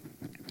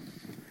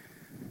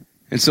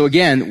 And so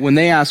again, when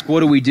they ask,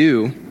 what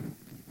do?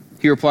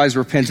 He replies,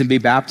 repent and be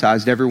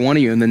baptized, every one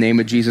of you, in the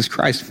name of Jesus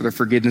Christ for the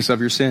forgiveness of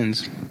your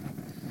sins.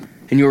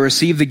 And you will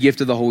receive the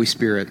gift of the Holy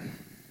Spirit.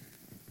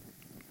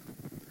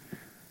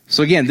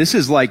 So again, this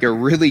is a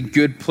really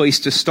good place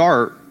to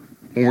start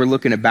when we're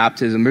looking at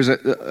baptism. There's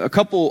a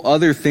couple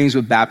other things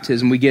with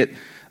baptism. We get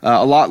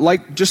a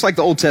lot, just like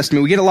the Old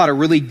Testament, we get a lot of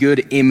really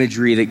good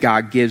imagery that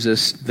God gives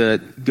us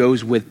that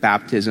goes with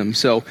baptism.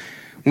 So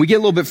when we get a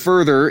little bit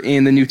further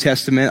in the New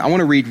Testament, I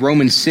want to read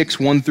Romans 6,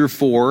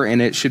 1-4,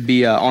 and it should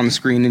be on the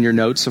screen in your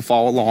notes, so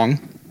follow along.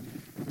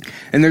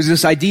 And there's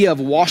this idea of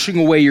washing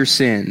away your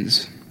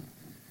sins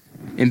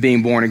and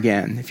being born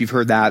again, if you've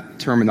heard that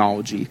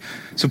terminology.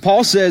 So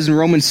Paul says in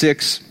Romans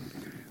 6,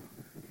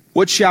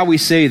 what shall we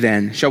say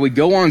then? Shall we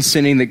go on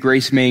sinning that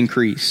grace may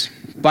increase?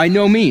 By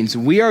no means.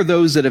 We are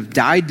those that have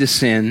died to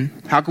sin.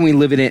 How can we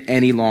live in it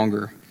any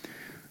longer?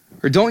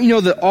 Or don't you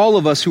know that all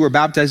of us who were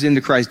baptized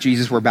into Christ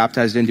Jesus were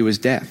baptized into his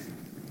death?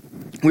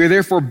 We are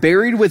therefore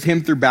buried with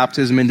him through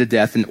baptism into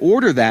death, in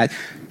order that,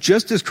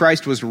 just as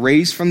Christ was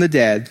raised from the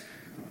dead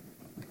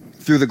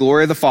through the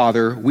glory of the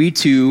Father, we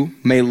too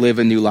may live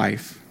a new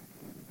life.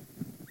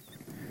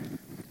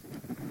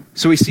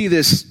 So we see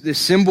this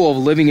symbol of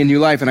living a new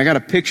life, and I got a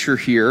picture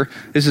here.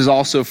 This is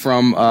also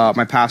from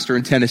my pastor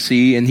in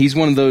Tennessee, and he's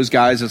one of those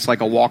guys that's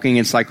like a walking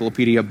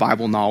encyclopedia of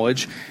Bible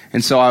knowledge.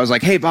 And so I was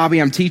like, hey, Bobby,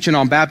 I'm teaching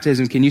on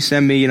baptism. Can you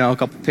send me, a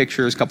couple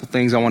pictures, a couple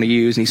things I want to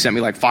use? And he sent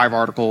me 5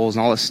 articles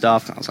and all this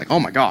stuff. And I was like, oh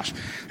my gosh,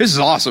 this is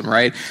awesome,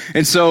 right?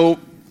 And so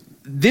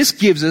this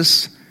gives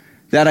us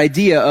that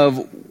idea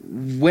of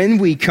when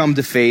we come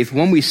to faith,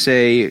 when we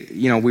say,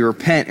 we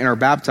repent and are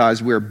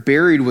baptized, we are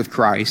buried with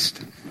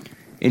Christ.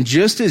 And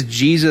just as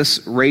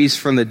Jesus raised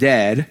from the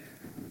dead,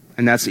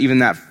 and that's even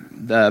that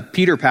the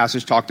Peter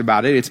passage talked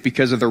about it, it's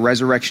because of the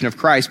resurrection of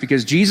Christ.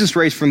 Because Jesus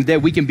raised from the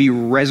dead, we can be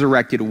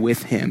resurrected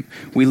with him.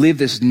 We live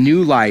this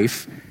new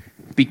life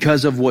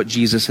because of what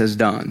Jesus has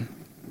done.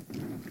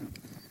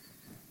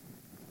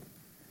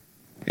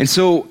 And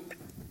so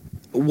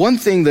one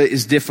thing that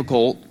is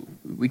difficult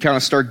we kind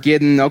of start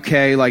getting,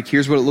 okay, like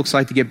here's what it looks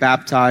like to get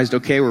baptized.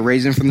 Okay, we're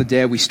raising from the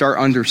dead. We start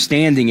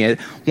understanding it.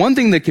 One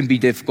thing that can be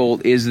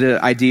difficult is the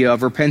idea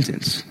of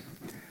repentance.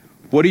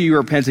 What are you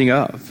repenting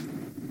of?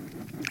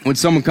 When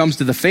someone comes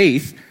to the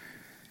faith,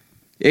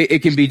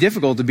 it can be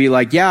difficult to be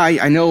like, yeah,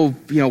 I know,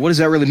 what does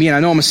that really mean? I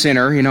know I'm a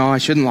sinner, I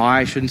shouldn't lie,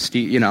 I shouldn't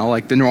steal,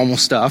 like the normal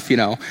stuff,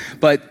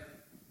 But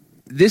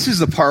this is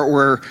the part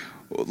where,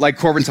 like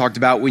Corbin talked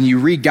about, when you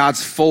read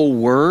God's full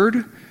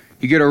word,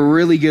 you get a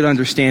really good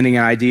understanding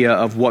and idea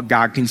of what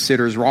God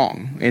considers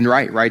wrong and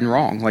right and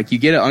wrong. Like you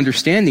get an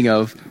understanding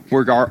of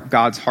where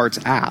God's heart's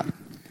at.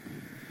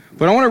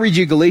 But I want to read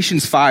you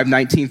Galatians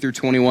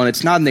 5:19-21.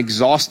 It's not an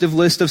exhaustive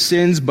list of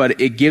sins,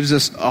 but it gives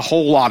us a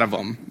whole lot of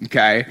them,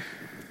 okay?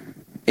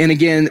 And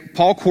again,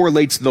 Paul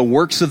correlates the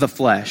works of the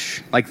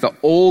flesh, like the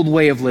old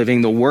way of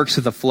living, the works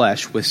of the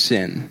flesh, with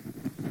sin.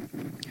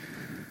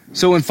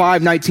 So in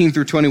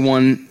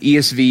 5:19-21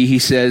 ESV, he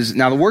says,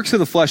 now the works of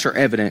the flesh are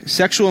evident: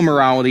 sexual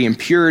immorality,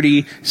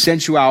 impurity,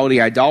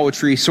 sensuality,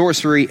 idolatry,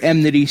 sorcery,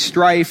 enmity,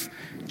 strife,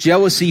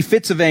 jealousy,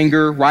 fits of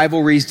anger,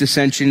 rivalries,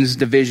 dissensions,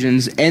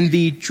 divisions,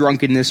 envy,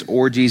 drunkenness,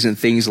 orgies, and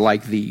things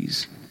like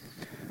these.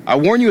 I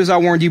warn you, as I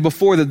warned you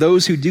before, that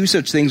those who do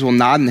such things will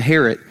not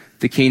inherit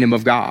the kingdom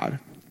of God.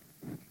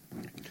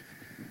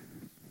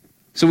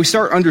 So we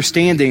start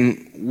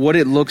understanding what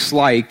it looks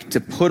like to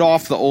put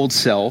off the old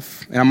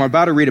self. And I'm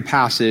about to read a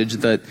passage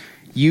that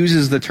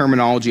uses the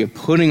terminology of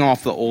putting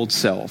off the old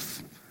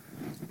self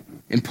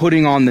and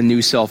putting on the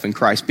new self in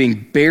Christ, being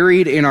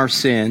buried in our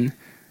sin,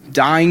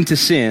 dying to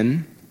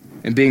sin,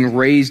 and being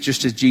raised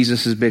just as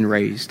Jesus has been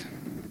raised.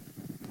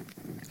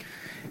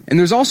 And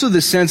there's also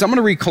this sense, I'm going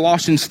to read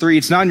Colossians 3.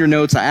 It's not in your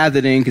notes. I add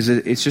that in because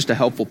it's just a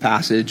helpful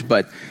passage.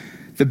 But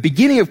the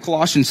beginning of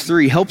Colossians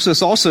 3 helps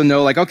us also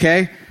know, like,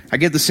 okay, I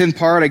get the sin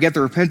part, I get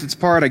the repentance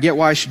part, I get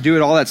why I should do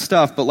it, all that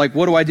stuff, but like,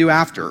 what do I do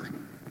after?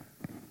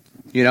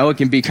 It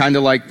can be kind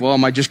of like, well,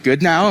 am I just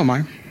good now? Am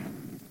I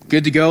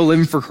good to go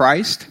living for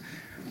Christ?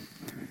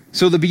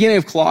 So the beginning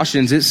of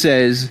Colossians, it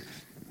says,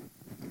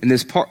 in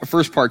this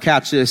first part,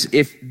 catch this,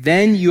 if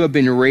then you have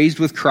been raised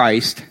with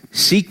Christ,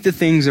 seek the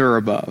things that are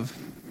above.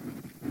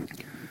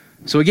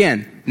 So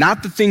again,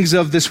 not the things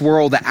of this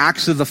world, the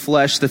acts of the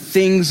flesh, the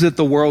things that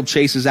the world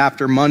chases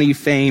after, money,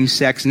 fame,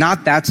 sex,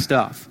 not that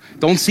stuff.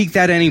 Don't seek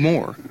that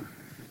anymore.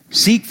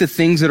 Seek the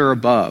things that are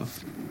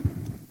above.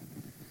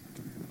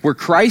 Where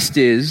Christ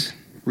is,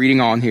 reading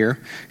on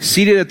here,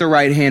 seated at the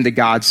right hand of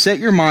God, set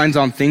your minds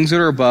on things that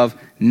are above,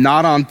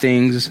 not on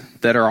things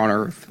that are on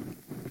earth.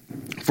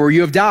 For you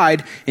have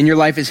died, and your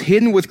life is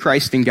hidden with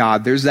Christ in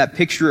God. There's that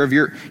picture of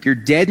you're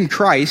dead in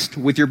Christ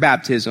with your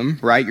baptism,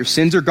 right? Your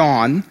sins are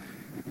gone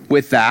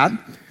with that.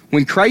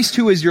 When Christ,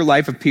 who is your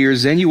life,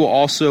 appears, then you will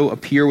also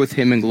appear with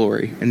him in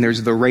glory. And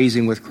there's the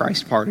raising with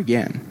Christ part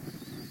again.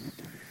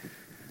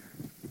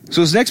 So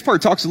this next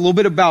part talks a little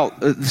bit about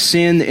the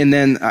sin, and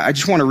then I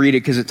just want to read it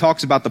because it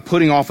talks about the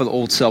putting off of the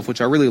old self,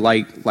 which I really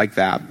like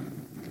that.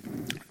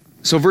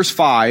 So verse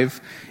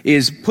 5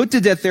 is, put to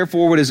death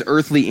therefore what is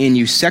earthly in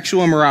you: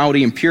 sexual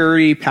immorality,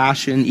 impurity,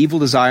 passion, evil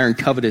desire, and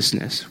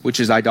covetousness, which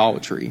is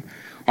idolatry.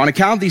 On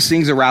account of these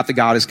things, the wrath of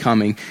God is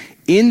coming.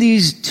 In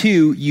these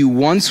too you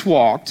once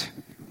walked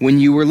when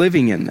you were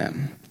living in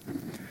them.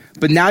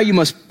 But now you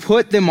must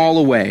put them all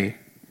away.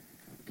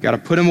 Got to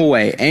put them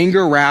away.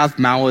 Anger, wrath,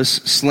 malice,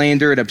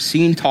 slander, and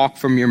obscene talk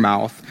from your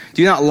mouth.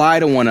 Do not lie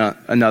to one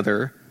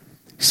another,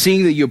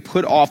 seeing that you have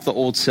put off the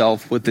old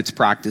self with its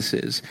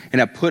practices, and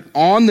have put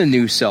on the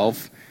new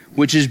self,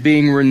 which is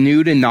being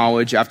renewed in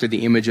knowledge after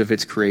the image of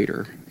its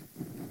creator.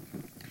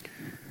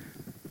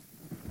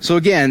 So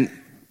again,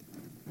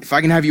 if I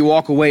can have you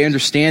walk away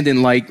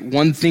understanding, like,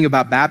 one thing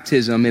about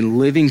baptism and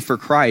living for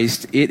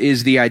Christ, it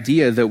is the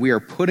idea that we are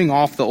putting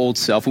off the old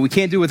self. And we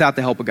can't do it without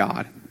the help of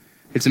God.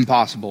 It's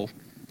impossible.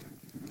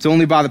 It's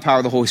only by the power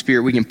of the Holy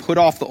Spirit we can put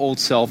off the old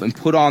self and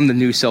put on the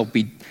new self.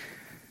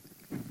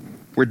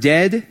 We're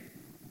dead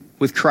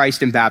with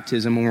Christ in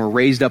baptism, and we're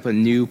raised up a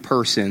new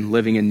person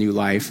living a new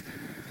life.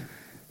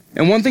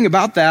 And one thing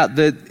about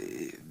that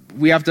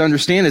we have to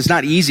understand, it's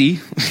not easy.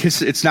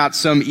 It's not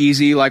some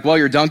easy, like, well,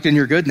 you're dunked and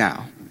you're good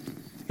now.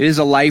 It is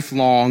a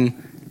lifelong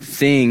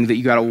thing that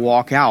you got to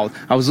walk out.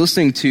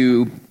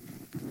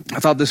 I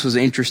thought this was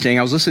interesting.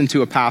 I was listening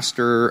to a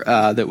pastor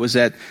that was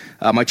at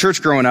my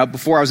church growing up.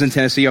 Before I was in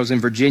Tennessee, I was in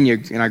Virginia,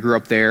 and I grew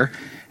up there.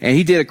 And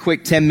he did a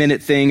quick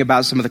 10-minute thing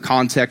about some of the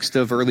context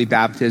of early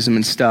baptism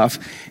and stuff.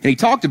 And he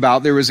talked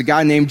about, there was a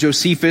guy named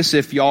Josephus,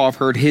 if y'all have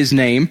heard his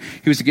name.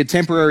 He was a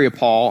contemporary of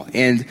Paul.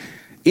 And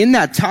in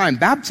that time,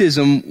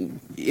 baptism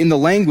in the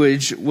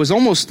language was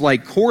almost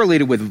like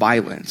correlated with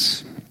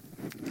violence,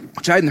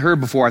 which I hadn't heard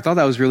before. I thought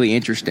that was really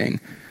interesting.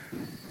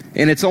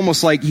 And it's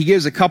almost like he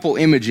gives a couple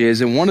images,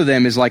 and one of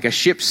them is like a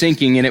ship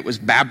sinking and it was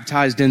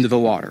baptized into the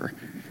water.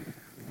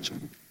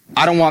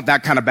 I don't want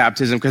that kind of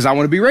baptism because I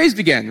want to be raised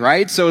again,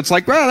 right? So it's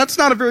like, well, that's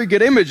not a very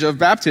good image of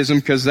baptism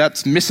because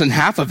that's missing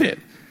half of it.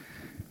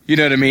 You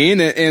know what I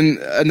mean? And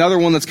another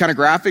one that's kind of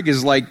graphic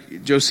is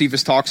like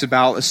Josephus talks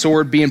about a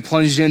sword being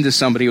plunged into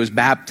somebody who was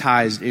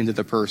baptized into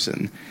the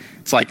person.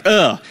 It's like,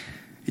 ugh.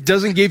 It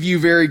doesn't give you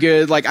very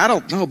good, like, I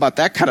don't know about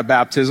that kind of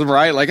baptism,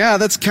 right? Like,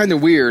 that's kind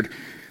of weird.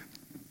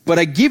 But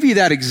I give you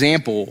that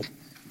example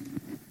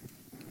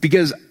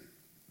because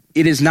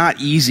it is not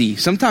easy.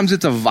 Sometimes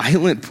it's a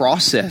violent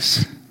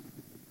process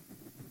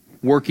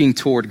working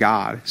toward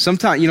God.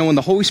 Sometimes, when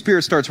the Holy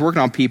Spirit starts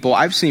working on people,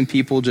 I've seen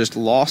people just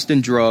lost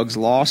in drugs,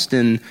 lost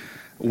in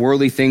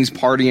worldly things,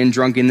 partying,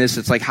 drunkenness.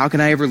 It's like, how can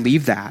I ever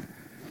leave that?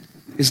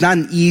 It's not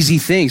an easy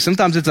thing.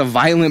 Sometimes it's a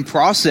violent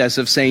process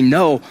of saying,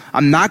 no,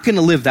 I'm not going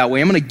to live that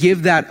way. I'm going to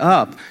give that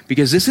up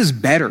because this is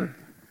better.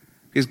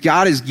 Because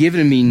God has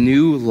given me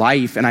new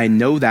life, and I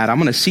know that. I'm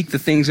going to seek the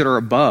things that are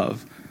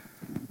above.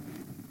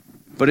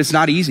 But it's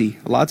not easy.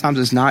 A lot of times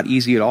it's not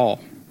easy at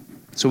all.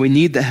 So we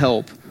need the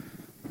help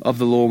of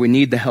the Lord. We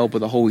need the help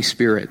of the Holy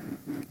Spirit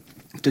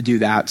to do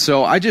that.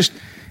 So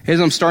as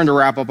I'm starting to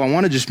wrap up, I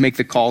want to just make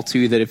the call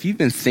too that if you've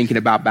been thinking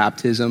about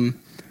baptism,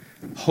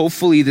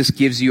 hopefully this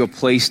gives you a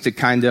place to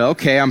kind of,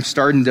 okay, I'm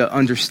starting to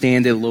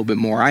understand it a little bit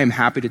more. I am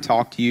happy to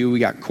talk to you. We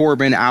got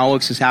Corbin,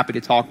 Alex is happy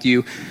to talk to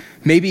you.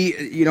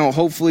 Maybe,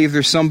 hopefully if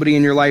there's somebody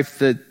in your life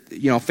that,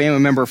 family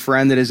member,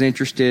 friend that is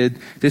interested,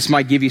 this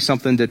might give you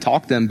something to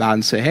talk to them about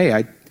and say,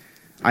 hey,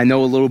 I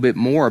know a little bit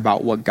more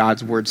about what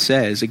God's word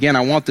says. Again,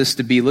 I want this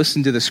to be,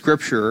 listen to the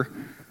scripture,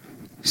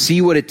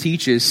 see what it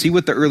teaches, see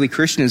what the early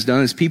Christian has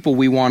done. As people,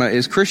 we want to,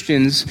 as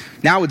Christians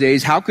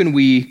nowadays, how can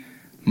we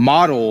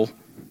model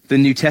the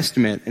New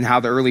Testament and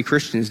how the early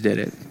Christians did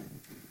it?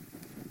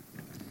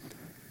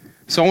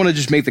 So I want to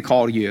just make the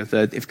call to you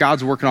that if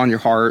God's working on your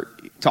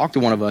heart, talk to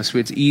one of us.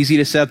 It's easy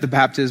to set up the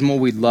baptismal.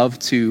 We'd love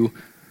to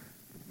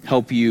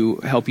help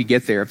you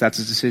get there if that's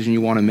a decision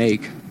you want to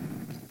make.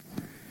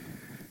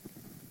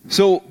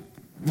 So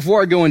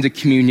before I go into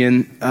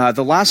communion,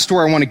 the last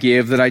story I want to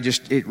give that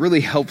it really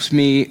helps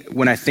me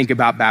when I think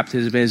about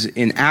baptism is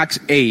in Acts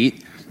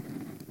 8.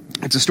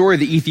 It's a story of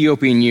the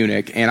Ethiopian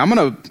eunuch, and I'm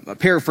going to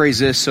paraphrase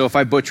this, so if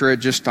I butcher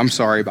it, I'm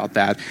sorry about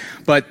that.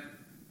 But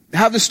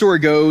how the story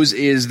goes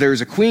is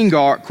there's a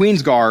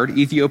Queen's Guard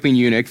Ethiopian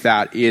eunuch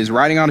that is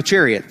riding on a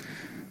chariot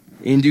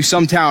into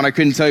some town. I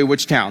couldn't tell you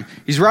which town.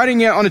 He's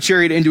riding on a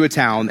chariot into a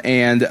town,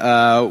 and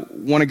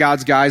one of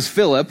God's guys,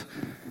 Philip,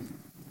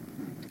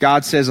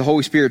 God says, the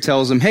Holy Spirit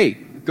tells him, hey,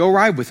 go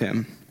ride with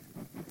him.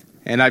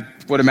 And I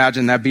would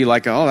imagine that'd be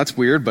like, oh, that's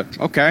weird, but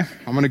okay,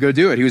 I'm going to go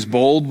do it. He was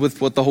bold with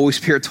what the Holy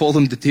Spirit told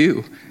him to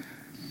do.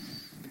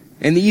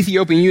 And the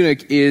Ethiopian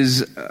eunuch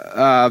is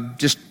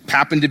just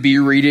happened to be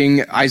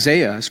reading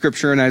Isaiah,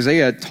 scripture in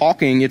Isaiah,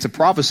 it's a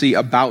prophecy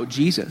about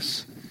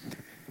Jesus.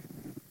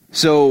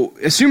 So,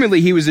 assumedly,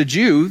 he was a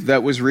Jew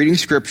that was reading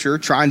scripture,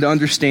 trying to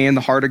understand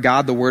the heart of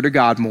God, the word of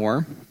God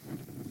more.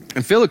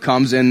 And Philip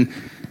comes, and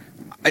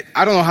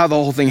I don't know how the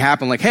whole thing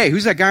happened. Like, hey,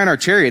 who's that guy in our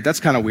chariot? That's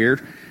kind of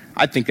weird.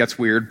 I think that's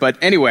weird. But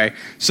anyway,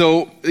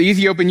 so the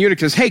Ethiopian eunuch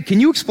says, hey, can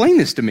you explain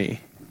this to me?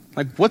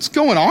 Like, what's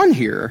going on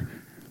here?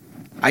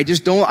 I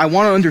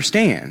want to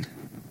understand.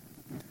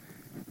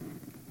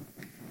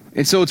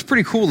 And so it's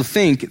pretty cool to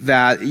think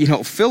that,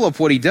 Philip,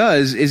 what he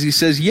does is he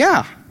says,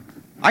 yeah,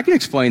 I can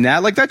explain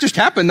that. Like, that just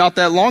happened not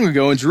that long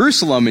ago in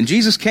Jerusalem, and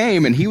Jesus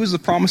came, and he was the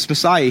promised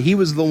Messiah. He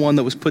was the one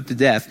that was put to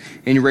death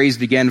and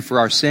raised again for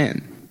our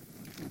sin.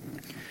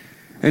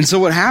 And so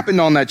what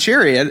happened on that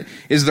chariot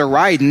is they're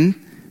riding.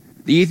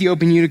 The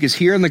Ethiopian eunuch is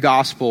hearing the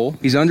gospel.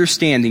 He's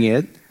understanding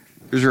it.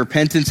 There's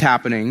repentance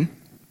happening.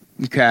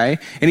 Okay?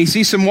 And he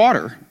sees some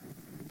water.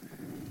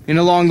 And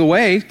along the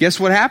way, guess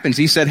what happens?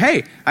 He said,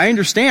 hey, I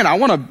understand. I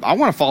want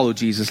to follow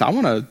Jesus. I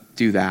want to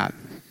do that.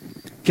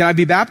 Can I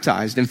be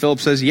baptized? And Philip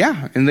says,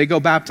 yeah. And they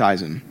go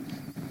baptize him.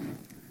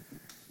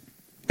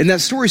 And that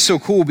story's so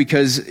cool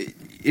because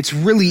it's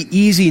really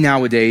easy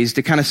nowadays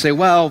to kind of say,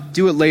 well,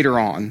 do it later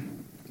on.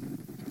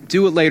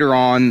 Do it later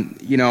on,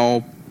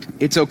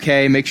 it's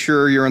okay. Make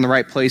sure you're in the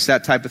right place,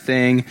 that type of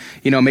thing.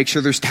 Make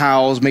sure there's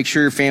towels, make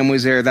sure your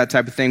family's there, that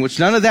type of thing, which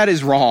none of that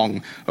is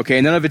wrong.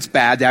 Okay. None of it's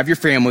bad to have your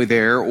family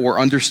there or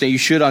understand. You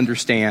should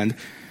understand.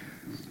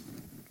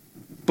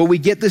 But we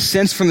get this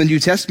sense from the New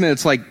Testament.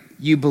 It's like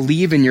you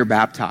believe and you're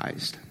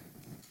baptized.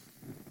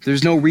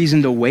 There's no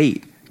reason to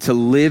wait to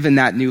live in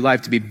that new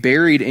life, to be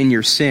buried in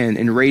your sin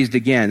and raised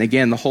again.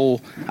 Again, the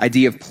whole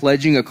idea of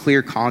pledging a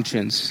clear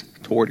conscience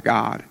toward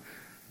God.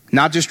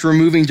 Not just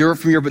removing dirt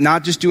from but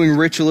not just doing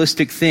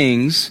ritualistic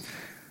things,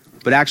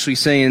 but actually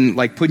saying,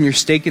 like putting your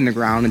stake in the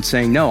ground and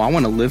saying, no, I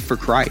want to live for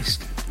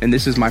Christ. And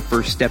this is my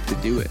first step to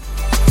do it.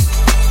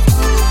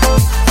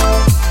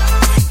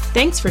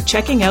 Thanks for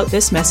checking out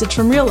this message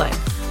from Real Life.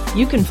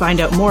 You can find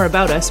out more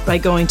about us by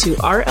going to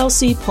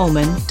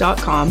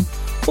rlcpullman.com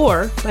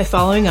or by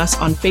following us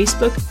on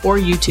Facebook or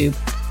YouTube.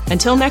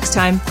 Until next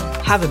time,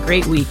 have a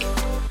great week.